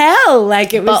 what the hell?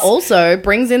 Like, it was. But also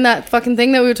brings in that fucking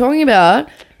thing that we were talking about.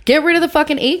 Get rid of the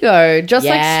fucking ego, just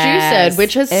like Stu Yes. said,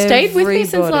 which has stayed with me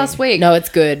since Everybody. last week. No, it's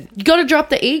good. You got to drop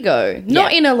the ego,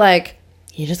 not Yeah. in a like.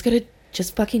 You just got to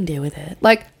just fucking deal with it.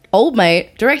 Like old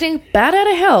mate directing Bat Out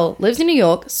of Hell, lives in New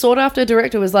York. Sought after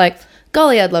director was like,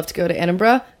 golly, I'd love to go to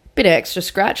Edinburgh. Bit of extra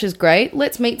scratch is great.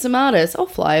 Let's meet some artists. I'll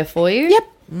fly her for you. Yep.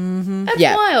 That's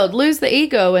Yeah. wild. Lose the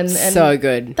ego and So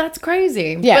good. That's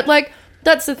crazy. Yeah. But like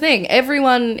that's the thing.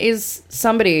 Everyone is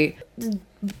somebody.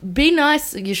 Be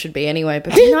nice. You should be anyway,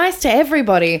 but be nice to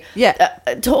everybody. Yeah.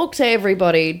 Talk to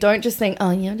everybody. Don't just think,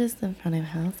 oh, you're just the front of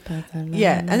house person.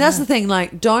 Yeah, and that's the thing.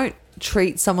 Like, don't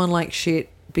treat someone like shit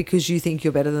because you think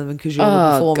you're better than them because you're the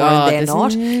performer God, and they're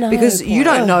there's not. no Because you point.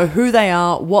 don't know who they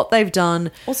are, what they've done.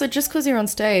 Also, just because you're on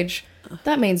stage,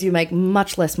 that means you make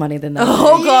much less money than that.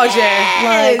 Oh God, yeah,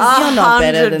 Like, you're not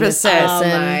better than this 100%.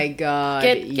 person. Oh my God.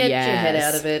 Get your head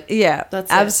out of it. Yeah, That's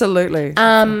it. absolutely.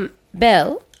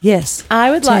 Belle, Yes,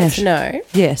 I would like Tash. to know,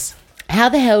 Yes. how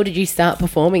the hell did you start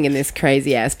performing in this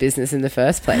crazy ass business in the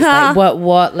first place? Like,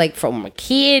 what, like from a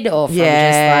kid or from just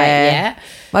like,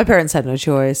 My parents had no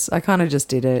choice. I kind of just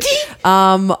did it.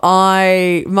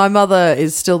 My mother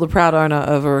is still the proud owner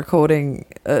of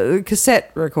a cassette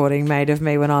recording made of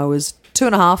me when I was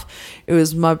 2.5. It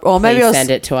was my, or maybe Please I was send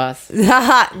it to us.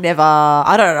 never.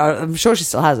 I don't know. I'm sure she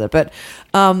still has it, but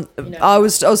I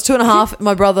was 2.5.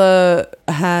 My brother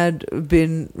had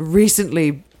been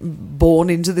recently born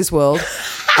into this world,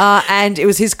 and it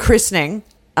was his christening.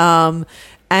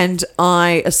 And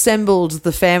I assembled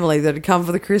the family that had come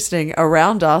for the christening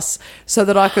around us so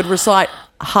that I could recite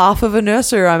half of a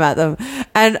nursery rhyme at them.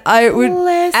 And I would,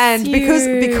 Bless and because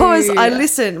you. I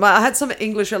listened, I had some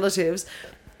English relatives.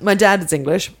 My dad is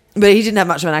English, but he didn't have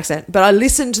much of an accent. But I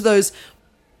listened to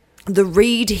the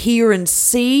read, hear, and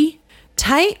see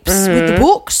tapes with the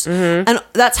books, and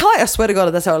that's how I swear to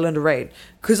God, that's how I learned to read,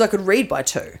 because I could read by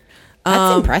 2.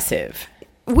 That's impressive.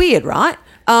 Weird, right?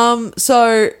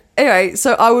 So anyway,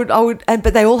 so I would,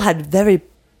 but they all had very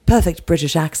perfect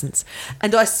British accents,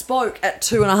 and I spoke at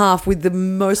 2.5 with the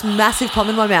most massive plum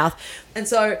in my mouth. And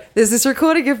so there's this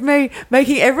recording of me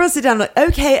making everyone sit down, like,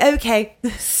 okay.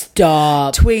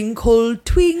 Stop. Twinkle,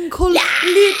 twinkle,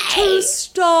 little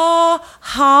star,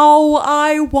 how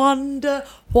I wonder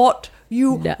what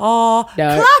you No. are.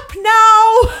 No. Clap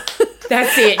now.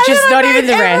 That's it. And Just then not I'd even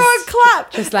make the rest. everyone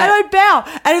clap. Just like- and I'd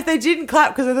bow. And if they didn't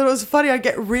clap because I thought it was funny, I'd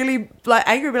get really like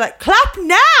angry and be like, clap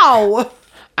now.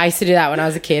 I used to do that when I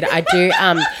was a kid. I do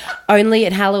only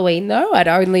at Halloween though. I'd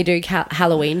only do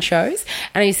Halloween shows,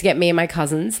 and I used to get me and my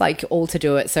cousins like all to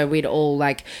do it. So we'd all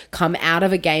like come out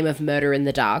of a game of Murder in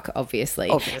the Dark, obviously.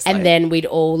 And then we'd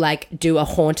all like do a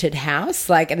haunted house.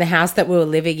 Like, and the house that we were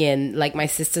living in, like my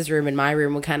sister's room and my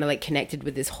room were kind of like connected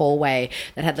with this hallway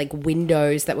that had like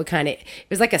windows that were kind of, it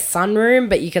was like a sunroom,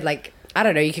 but you could like I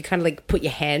don't know, you could kind of like put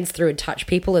your hands through and touch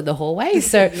people in the hallway.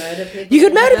 So you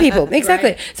could murder people.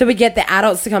 Exactly. So we'd get the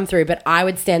adults to come through, but I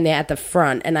would stand there at the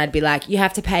front and I'd be like, you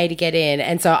have to pay to get in.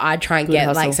 And so I'd try and get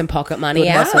hustle. like some pocket money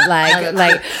out. Like out of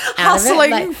it.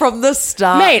 Hustling Like, from the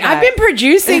start. mate, I've been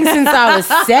producing since I was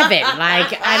 7.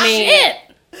 Like, I mean,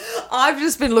 I've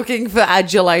just been looking for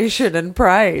adulation and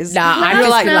praise. Nah, I'm You're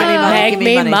just like, been money, like, money, make give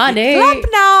me money. Clap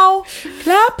now.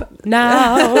 clap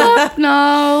now.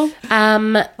 No.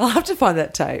 I'll have to find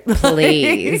that tape.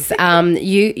 Please.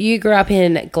 You grew up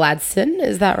in Gladstone,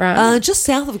 is that right? Just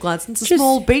south of Gladstone. It's a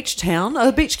small beach town,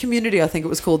 a beach community, I think it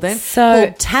was called then. So-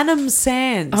 called Tannum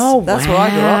Sands. oh, That's wow. where I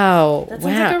grew up. That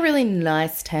sounds like a really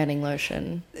nice tanning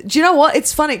lotion. Do you know what?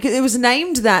 It's funny. 'Cause it was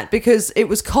named that because it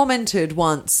was commented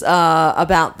once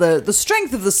about the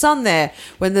strength of the sun there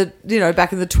when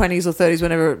back in the 20s or 30s,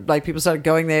 whenever like people started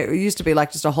going there, it used to be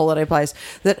like just a holiday place.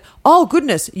 That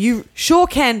goodness, you sure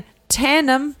can tan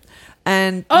them,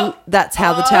 and that's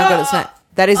how the town got its name.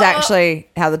 That is actually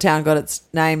how the town got its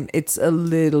name. It's a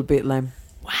little bit lame.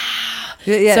 Wow.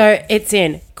 Yeah. So it's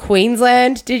in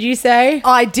Queensland, did you say?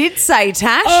 I did say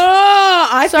Tash. Oh,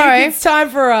 I Sorry. think it's time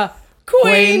for a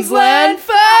Queensland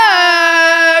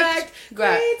fact.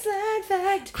 Queensland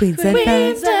fact. Queensland fact.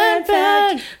 Queensland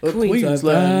fact.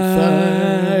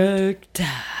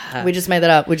 We just made that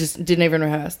up. We just didn't even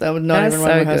rehearse. That was not That was even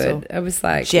one so rehearsal. good. I was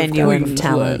like Genuine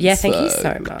talent. Yeah, thank you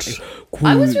so much.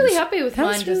 I was really happy with That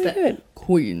mine. was Just really that good.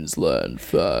 Queensland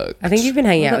fact. I think you've been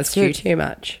hanging out with that's Stu good. too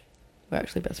much. We're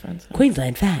actually best friends.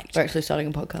 Queensland fact. We're actually starting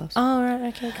a podcast. All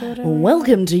right, okay, good.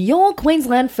 Welcome to your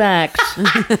Queensland fact.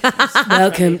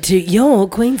 Welcome to your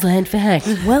Queensland fact.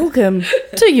 Welcome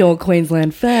to your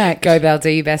Queensland fact. Go, Belle, do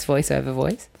your best voiceover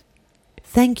voice.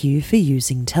 Thank you for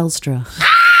using Telstra.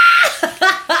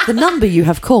 The number you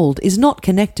have called is not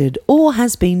connected or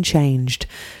has been changed.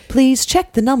 Please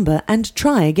check the number and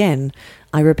try again.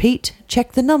 I repeat,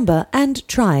 check the number and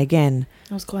try again.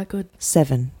 That was quite good.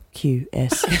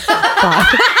 7QS 5.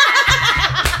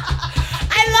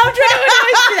 I loved when it would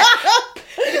always do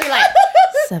that.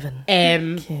 7.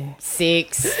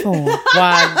 M6 4.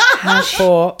 1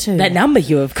 4 2. the number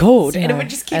you have called, and it Zero. would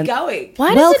just keep And- going.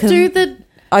 Why Welcome. does it do the...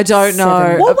 I don't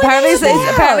know. What were Apparently, they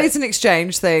about? apparently it's an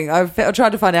exchange thing. I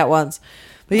tried to find out once.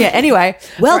 But yeah, anyway,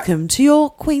 welcome to your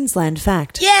Queensland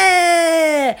fact.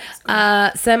 Yeah.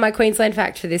 So my Queensland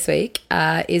fact for this week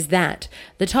is that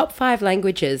the top 5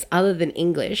 languages other than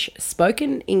English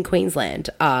spoken in Queensland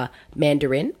are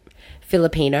Mandarin,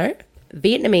 Filipino,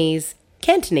 Vietnamese,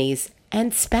 Cantonese,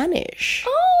 and Spanish.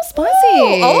 Oh,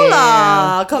 spicy.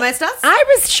 Hola, ¿cómo estás? I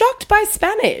was shocked by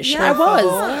Spanish. I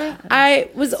was. I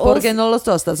was also. Porque no los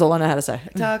dos. That's all I know how to say.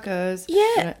 Tacos.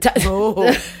 Yeah.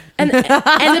 Oh. and the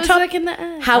It's top. like in the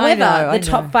ad. However, I the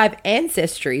know. top 5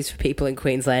 ancestries for people in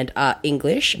Queensland are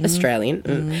English,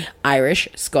 Australian, Irish,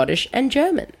 Scottish, and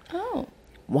German. Oh,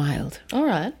 Wild. all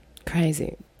right.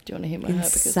 Crazy. Do you want to hear my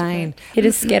Insane. Hit a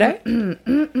sketto.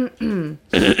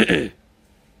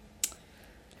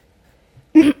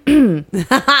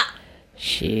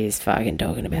 She's fucking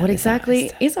talking about What this exactly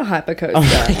artist. is a hypercoaster?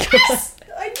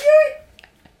 I knew it.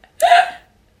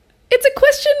 It's a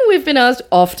question we've been asked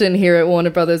often here at Warner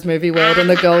Brothers Movie World on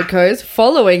the Gold Coast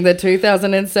following the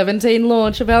 2017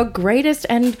 launch of our greatest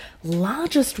and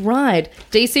largest ride,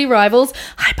 DC Rivals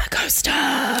Hypercoaster.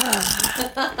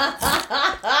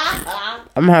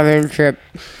 I'm having a trip.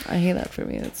 I hear that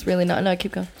from you. It's really not. No,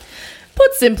 keep going.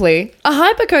 Put simply, a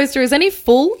hypercoaster is any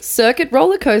full circuit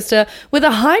roller coaster with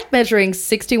a height measuring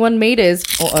 61 meters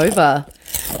or over.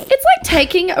 It's like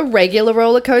taking a regular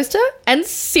roller coaster and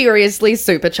seriously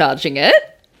supercharging it.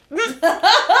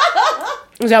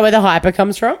 Is that where the hyper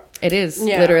comes from? It is,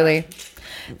 literally.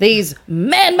 These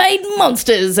man-made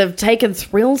monsters have taken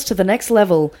thrills to the next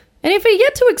level. And if you're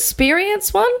yet to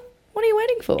experience one, what are you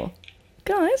waiting for?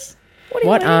 Guys, what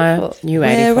What are are you waiting for? you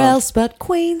waiting Where for? else but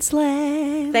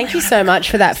Queensland? Thank you so much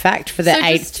for that fact for the So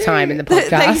 8th just to- time in the podcast.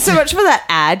 Thank you so much for that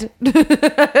ad.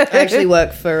 I actually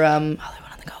work for Hollywood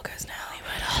on the Gold Coast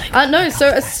now. No, so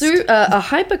a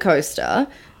hypercoaster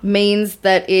means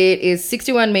that it is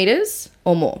 61 meters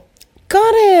or more.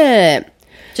 Got it.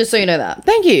 Just so you know that.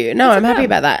 Thank you. No, I'm happy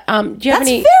about that. Do you have That's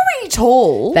any? very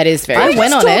tall. That is very. I We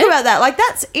went just on talk it. about that. Like,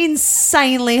 that's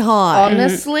insanely high.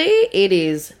 Honestly, it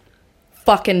is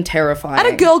fucking terrifying. At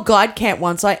a Girl Guide camp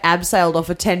once, I abseiled off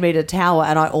a 10-meter tower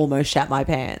and I almost shat my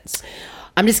pants.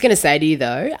 I'm just going to say to you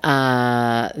though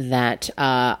that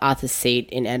Arthur's Seat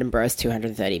in Edinburgh is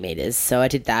 230 meters, so I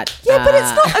did that. Yeah, but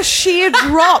it's not a sheer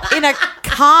drop in a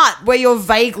cart where you're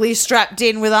vaguely strapped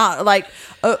in with an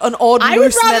odd I would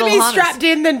loose rather metal be harness. strapped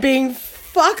in than being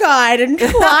fuck-eyed and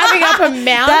climbing up a mountain.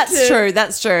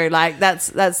 That's true. Like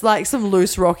that's like some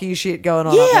loose rocky shit going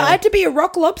on. Yeah, up there. I had to be a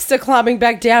rock lobster climbing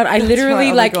back down. I literally, right. Oh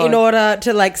my like, God. in order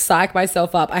to, like, psych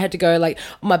myself up, I had to go, like,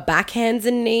 on my back hands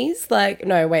and knees. Like,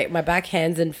 no, wait, my back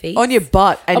hands and feet. On your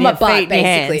butt and on your my butt, feet and your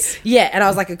basically. hands. Yeah, and I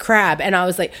was like a crab, and I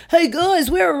was like, "Hey guys,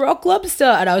 we're a rock lobster,"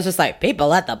 and I was just like,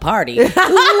 "People at the party," Ooh,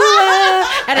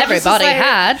 and Everybody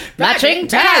had matching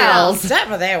towels. except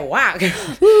for their whack.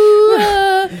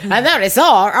 Ooh, and then I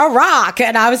saw a rock,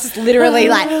 and I was just literally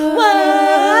like,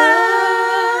 "Whoa."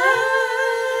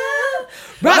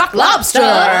 Rock lobster.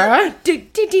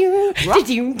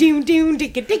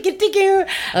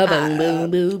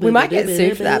 We might get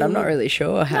sued for that. I'm not really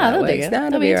sure how No, that they'll dig works. it. No, They'll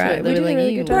it'll be be into alright. it. They'll be like,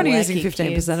 you We're only wacky using 15%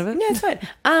 kids. of it. Yeah, it's fine.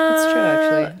 That's true,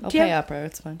 actually. I'll do you pay have- up, bro.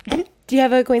 It's fine. Do you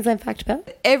have a Queensland fact about?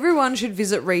 Everyone should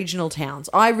visit regional towns.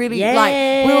 I really Yes. like.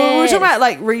 We were talking about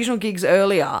like regional gigs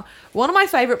earlier. One of my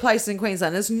favorite places in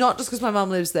Queensland is not just because my mum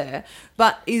lives there,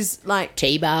 but is like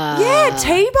T-bar. yeah,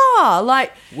 T-Bar.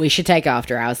 Like We should take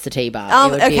after hours to T-bar.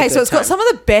 It would be a okay, so good it's got time. some of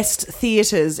the best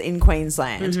theatres in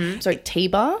Queensland. So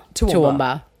T-bar?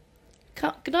 Toowoomba.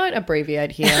 Don't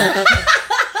abbreviate here.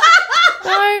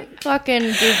 Don't fucking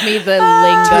give me the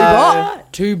lingo.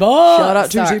 T-bar. Shout out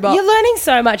to T-bar. You're learning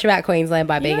so much about Queensland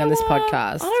by being You on know this what?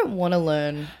 podcast. I don't want to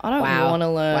learn. I don't want to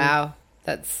learn. Wow.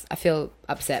 I feel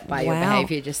upset by your Wow.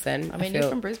 behaviour just then. I mean, feel, you're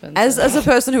from Brisbane. As so- a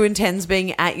person who intends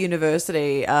being at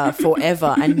university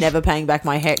forever and never paying back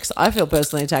my HECS, I feel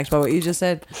personally attacked by what you just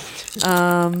said.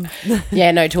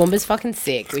 yeah, no, Toowoomba's fucking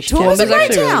sick. We should Toowoomba's a Toowoomba's great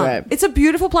actually really town. great. It's a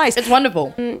beautiful place. It's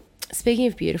wonderful. Speaking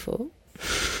of beautiful,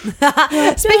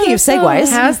 Speaking of segues,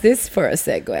 how's this for a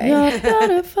segue? You're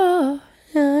beautiful.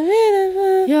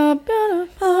 You're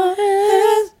beautiful.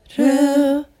 It's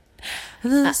true.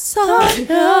 the song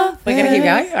We're going to keep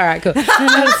going? All right, cool.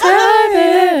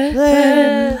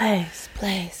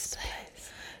 Place.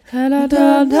 And I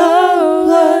don't know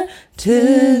what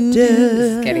to do.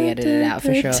 It's getting edited out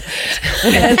for sure.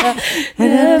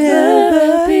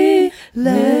 never be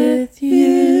with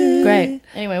you. Great.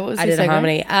 Anyway, what was I the did a segment?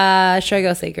 harmony.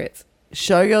 Showgirl Secrets.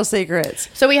 Showgirl secrets.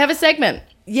 So we have a segment,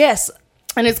 Yes.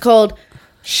 and it's called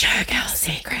Showgirl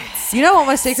Secrets. You know what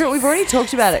my secret? We've already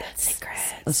talked about it.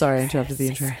 Oh, sorry, I interrupted the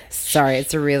intro. Sorry,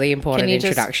 it's a really important Can you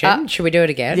just- introduction. Should we do it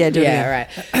again? Yeah, do it yeah, again.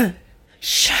 all right.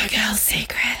 Showgirl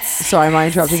Secrets. Sorry, am I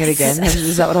interrupting it again?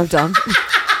 Is that what I've done?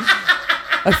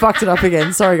 I fucked it up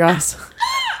again. Sorry, guys.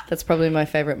 That's probably my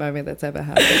favorite moment that's ever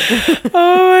happened.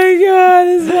 Oh my God,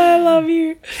 this is why I love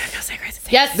you. Showgirl Secrets.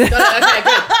 Yes. Got it. Okay,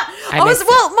 good. My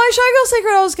showgirl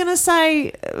secret I was going to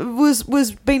say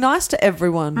was be nice to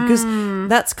everyone, because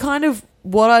that's kind of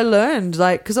what I learned.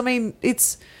 Like, because I mean,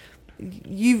 it's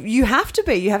you have to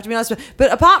be nice to,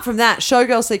 but apart from that,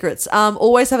 showgirl secrets,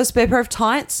 always have a spare pair of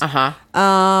tights.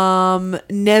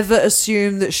 Never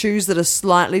assume that shoes that are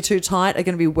slightly too tight are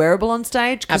going to be wearable on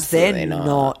stage, because they're Absolutely not.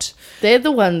 not. They're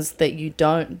the ones that you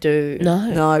don't do.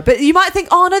 No, but you might think,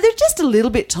 oh no, they're just a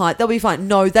little bit tight, they'll be fine.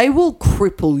 No, they will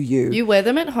cripple you. You wear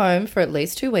them at home for at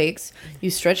least 2 weeks. You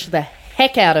stretch the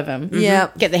heck out of them. Yeah.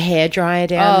 Get the hair dryer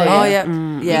down Oh, there. Oh yeah.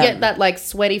 You Yeah. get that like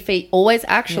sweaty feet. Always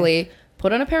actually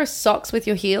put on a pair of socks with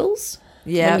your heels.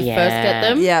 Yeah. When you first get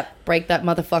them. Yeah. Break that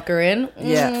motherfucker in.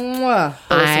 Yeah. Mwah.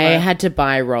 I Awesome. had to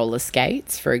buy roller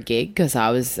skates for a gig because I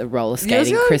was a roller Yes,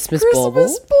 skating yeah, Christmas bauble.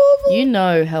 bauble. You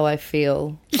know how I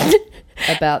feel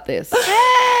about this.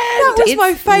 That was It's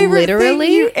my favorite literally-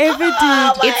 thing you ever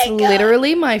did. It's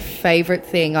literally my favorite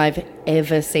thing I've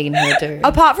ever seen her do.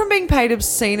 Apart from being paid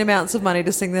obscene amounts of money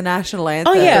to sing the national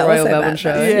anthem. Oh, yeah. The Royal also Melbourne that.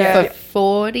 Show. Yeah. For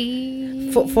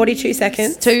 42 42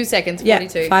 seconds. seconds. Yeah,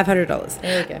 42. $500.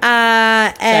 There we go.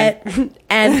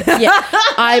 And yeah,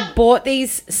 I bought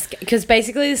these because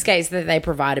basically the skates that they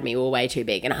provided me were way too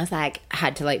big, and I was like,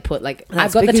 had to like put like That's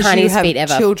I've got the because you tiniest have feet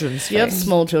ever. Children's You have feet.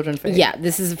 small children feet. Yeah,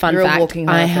 this is a fun You're a fact. walking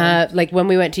I marathon. have like when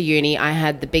we went to uni, I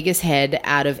had the biggest head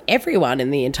out of everyone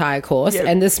in the entire course,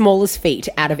 and the smallest feet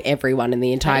out of everyone in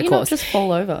the entire You course. not just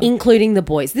fall over. Including the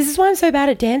boys. This is why I'm so bad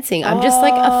at dancing. I'm just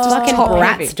like a fucking top Bratz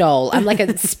heavy. doll. I'm like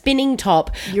a spinning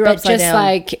top. You're but upside just down.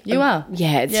 like You are.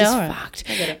 Yeah, it's Yeah, just all right. fucked.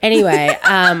 Anyway,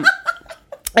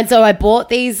 and so I bought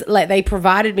these. Like they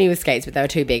provided me with skates, but they were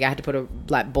too big. I had to put a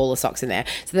like ball of socks in there.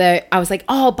 So I was like,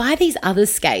 oh, buy these other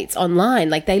skates online.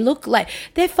 Like they look like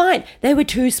they're fine. They were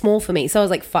too small for me. So I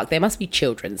was like, fuck, they must be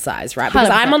children's size, right? Because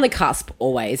 100%. I'm on the cusp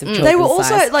always of children's They were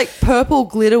also size. like purple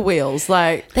glitter wheels.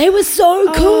 Like, They were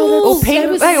so cool. or pink. They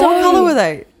were Hey, what so- color were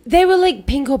they? They were like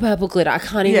pink or purple glitter. I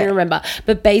can't even Yeah. remember.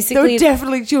 But They were basically,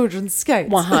 definitely children's skates.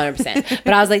 100%.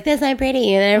 But I was like, they're so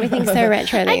pretty and everything's so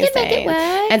retro. I can make it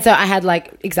work. And so I had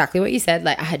like exactly what you said.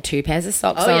 Like I had 2 pairs of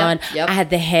socks Oh, yeah. on. Yep. I had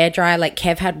the hairdryer. Like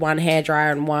Kev had one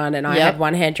hairdryer on one and I Yep. had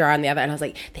one hairdryer on the other. And I was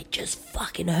like, they're just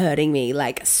fucking hurting me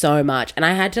like so much. And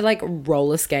I had to like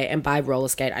roller skate. And by roller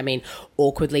skate, I mean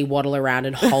awkwardly waddle around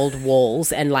and hold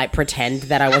walls and like pretend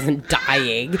that I wasn't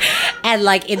dying. And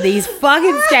like in these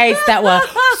fucking skates that were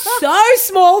so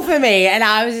small for me. And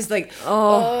I was just like,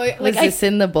 Was like this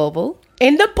in the bauble?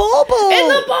 in the bauble. In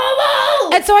the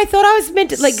bauble! And so I thought I was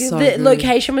meant to, like, So the good.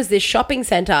 location was this shopping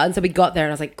centre. And so we got there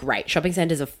and I was like, great, shopping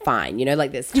centres are fine. You know,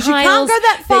 like there's tiles. you can't go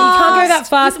that You can't go that fast.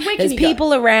 fast. Where can There's you go?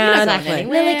 people around. You're not going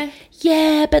And they're anywhere. like,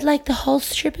 yeah, but like the whole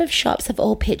strip of shops have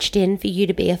all pitched in for you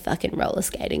to be a fucking roller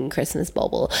skating Christmas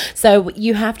bauble. So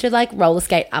you have to like roller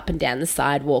skate up and down the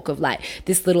sidewalk of like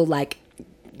this little like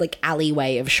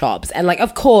alleyway of shops. And like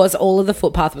of course all of the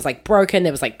footpath was like broken.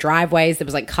 There was like driveways, there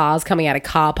was like cars coming out of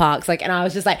car parks, like, and I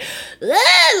was just like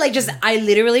like just I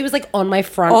literally was like on my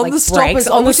front On like the stoppers, brakes,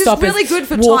 on the which is stoppers, really good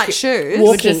for tight shoes. We're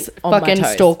walking just on my fucking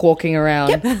toes. stalk walking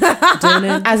around.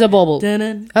 as a bauble.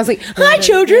 I was like, hi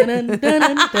children.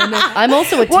 I'm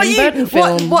also a Tim Burton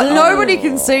film. What nobody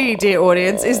can see, dear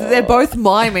audience, is that they're both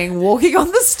miming walking on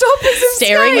the stoppers and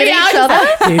Staring at each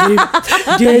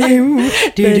other.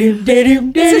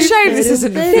 It's a shame this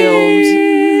isn't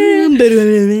filmed.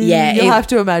 Yeah, You'll it- have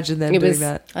to imagine them it doing was-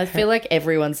 that. I feel like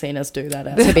everyone's seen us do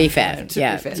that. to be fair. To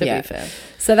yeah, be fair. To yeah. be fair.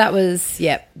 So that was,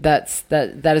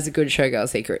 that is a good showgirl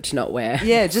secret to not wear.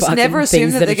 Yeah, just fucking never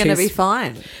assume things that they're are going to too- be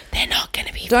fine. They're not going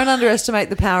to be. Don't underestimate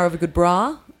the power of a good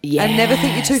bra. And never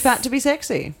think you're too Yes. fat to be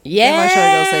sexy. Yeah, They're my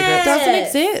showgirl secrets. Doesn't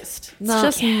exist. It's No.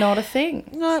 just not a thing.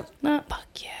 No, No, fuck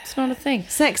yeah. It's not a thing.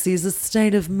 sexy is a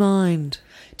state of mind.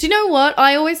 Do you know what?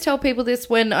 I always tell people this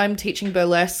when I'm teaching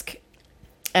burlesque,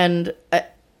 and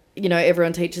you know,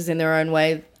 everyone teaches in their own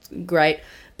way. Great,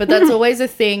 but that's always a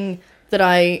thing that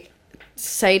I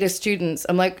say to students.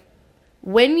 I'm like,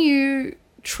 when you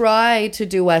try to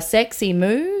do a sexy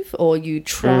move, or you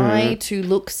try to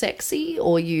look sexy,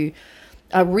 or you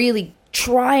are really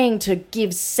trying to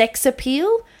give sex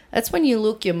appeal, that's when you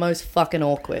look your most fucking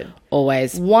awkward.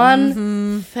 Always.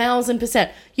 1000%.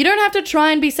 You don't have to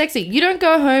try and be sexy. You don't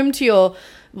go home to your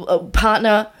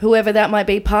partner, whoever that might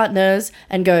be, partners,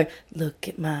 and go, look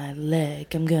at my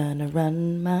leg. I'm gonna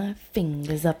run my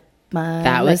fingers up my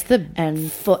That leg was the-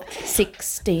 and for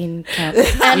 16 counts.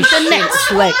 And the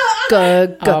next leg.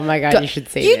 Go. Oh my God, go. you should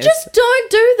see You this. just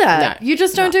don't do that. No. You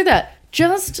just don't do that.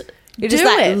 Just You're do just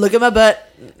like, it. look at my butt.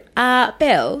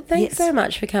 Bill, thanks Yes. so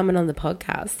much for coming on the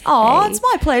podcast. Oh, Hey. it's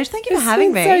my pleasure. Thank you for It's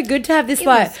having been me. so good to have this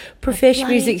like professional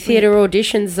music theatre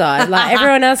audition side. Like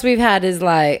everyone else we've had is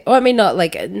like, oh, I mean, not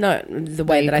like no the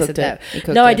way you that I said cooked that. it. You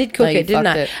cooked No, I it. did cook No, you it, didn't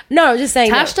fucked I? it. No, I'm just saying.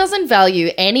 Tash that- doesn't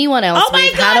value anyone else Oh my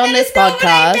we've God, had on that this is not what I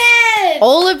podcast. meant.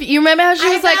 All of you remember how she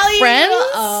was like value- friends?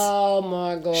 Oh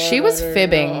my God. She was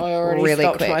fibbing I already really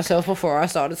stopped quick. myself before I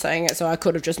started saying it, so I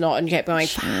could have just not and kept going.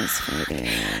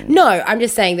 No, I'm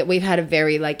just saying that we've had a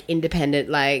very like independent,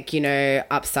 like, you know,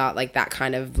 upstart, like that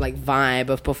kind of like vibe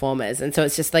of performers. And so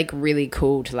it's just like really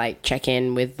cool to like check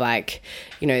in with like,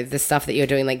 you know, the stuff that you're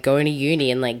doing, like going to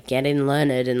uni and like getting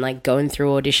learned and like going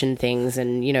through audition things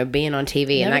and, you know, being on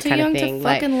TV and Never that too kind young of thing. to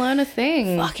Like fucking learn a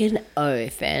thing. fucking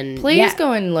oath. And Please yeah.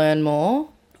 go and learn more.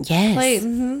 Yes. Please.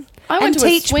 I went And to a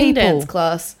teach swing people. dance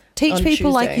class. Teach on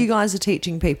people like Tuesday. you guys are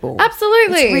teaching people.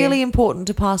 Absolutely. It's really important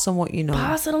to pass on what you know.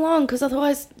 Pass it along, because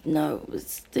otherwise, no,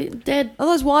 it's dead.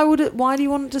 Otherwise, why do you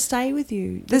want it to stay with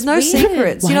you? There's no weird.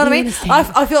 secrets. You know what I do you mean? wanna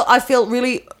stay I feel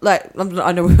really like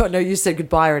I know you said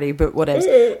goodbye already, but whatever.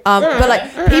 But like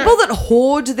people that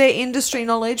hoard their industry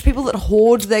knowledge, people that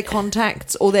hoard their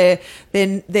contacts or their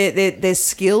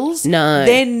skills, No.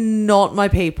 they're not my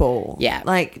people. Yeah.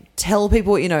 like tell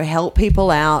people what you know, help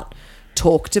people out,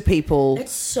 talk to people.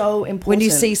 It's so important. When you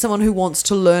see someone who wants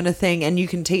to learn a thing and you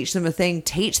can teach them a thing,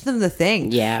 teach them the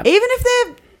thing. Yeah. Even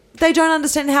if they don't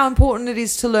understand how important it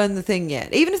is to learn the thing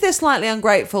yet. Even if they're slightly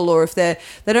ungrateful or if they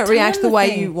don't react them the the way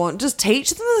thing. you want, just teach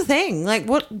them the thing. Like,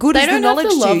 what good They is the don't have to knowledge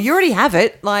to you? love- You already have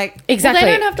it. Like, Exactly.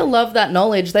 Well, they don't have to love that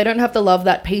knowledge. They don't have to love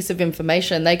that piece of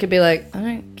information. They could be like, I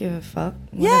don't give a fuck.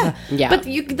 Whatever. Yeah. But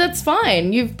that's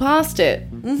fine. You've passed it.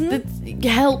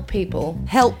 Help people.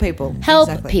 help people. Help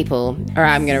Exactly. people. All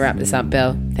right, I'm going to wrap this up,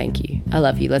 Bill. Thank you. I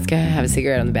love you. Let's go have a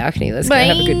cigarette on the balcony. Let's go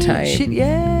have a good time. Shit,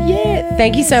 yeah. Yeah.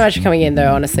 Thank you so much for coming in,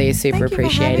 though. Honestly, I super Thank you for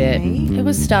appreciate it. having me. It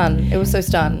was stun. It was so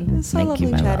stun. It's so Thank lovely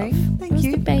you, my chatting. love. Thank It was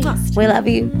you. the best. We love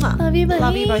you. Love you,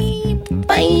 Love you both.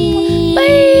 Bye.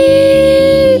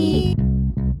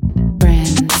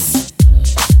 Friends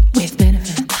with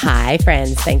benefits. Hi, Hey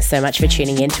friends, thanks so much for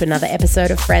tuning in to another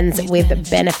episode of Friends with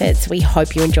Benefits. We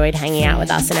hope you enjoyed hanging out with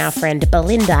us and our friend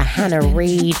Belinda Hannah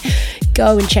Reid.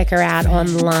 Go and check her out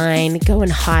online. Go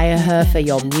and hire her for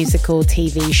your musical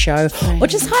TV show, or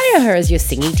just hire her as your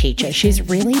singing teacher. She's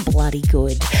really bloody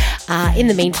good. In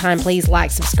the meantime, please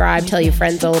like, subscribe, tell your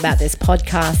friends all about this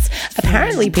podcast.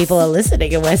 Apparently people are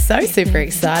listening and we're so super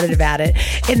excited about it.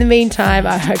 In the meantime,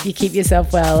 I hope you keep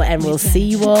yourself well and we'll see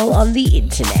you all on the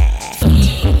internet.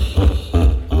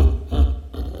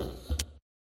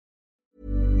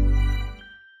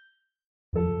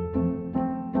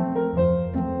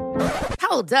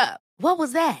 Hold up. What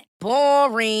was that?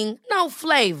 Boring. No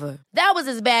flavor. That was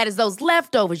as bad as those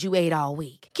leftovers you ate all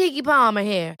week. Keke Palmer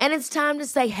here, and it's time to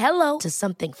say hello to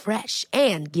something fresh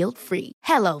and guilt-free.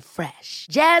 Hello Fresh.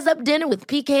 Jazz up dinner with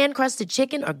pecan-crusted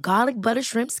chicken or garlic butter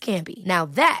shrimp scampi. Now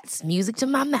that's music to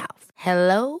my mouth.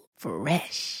 Hello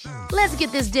Fresh. Let's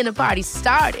get this dinner party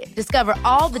started. Discover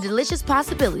all the delicious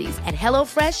possibilities at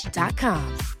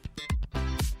HelloFresh.com.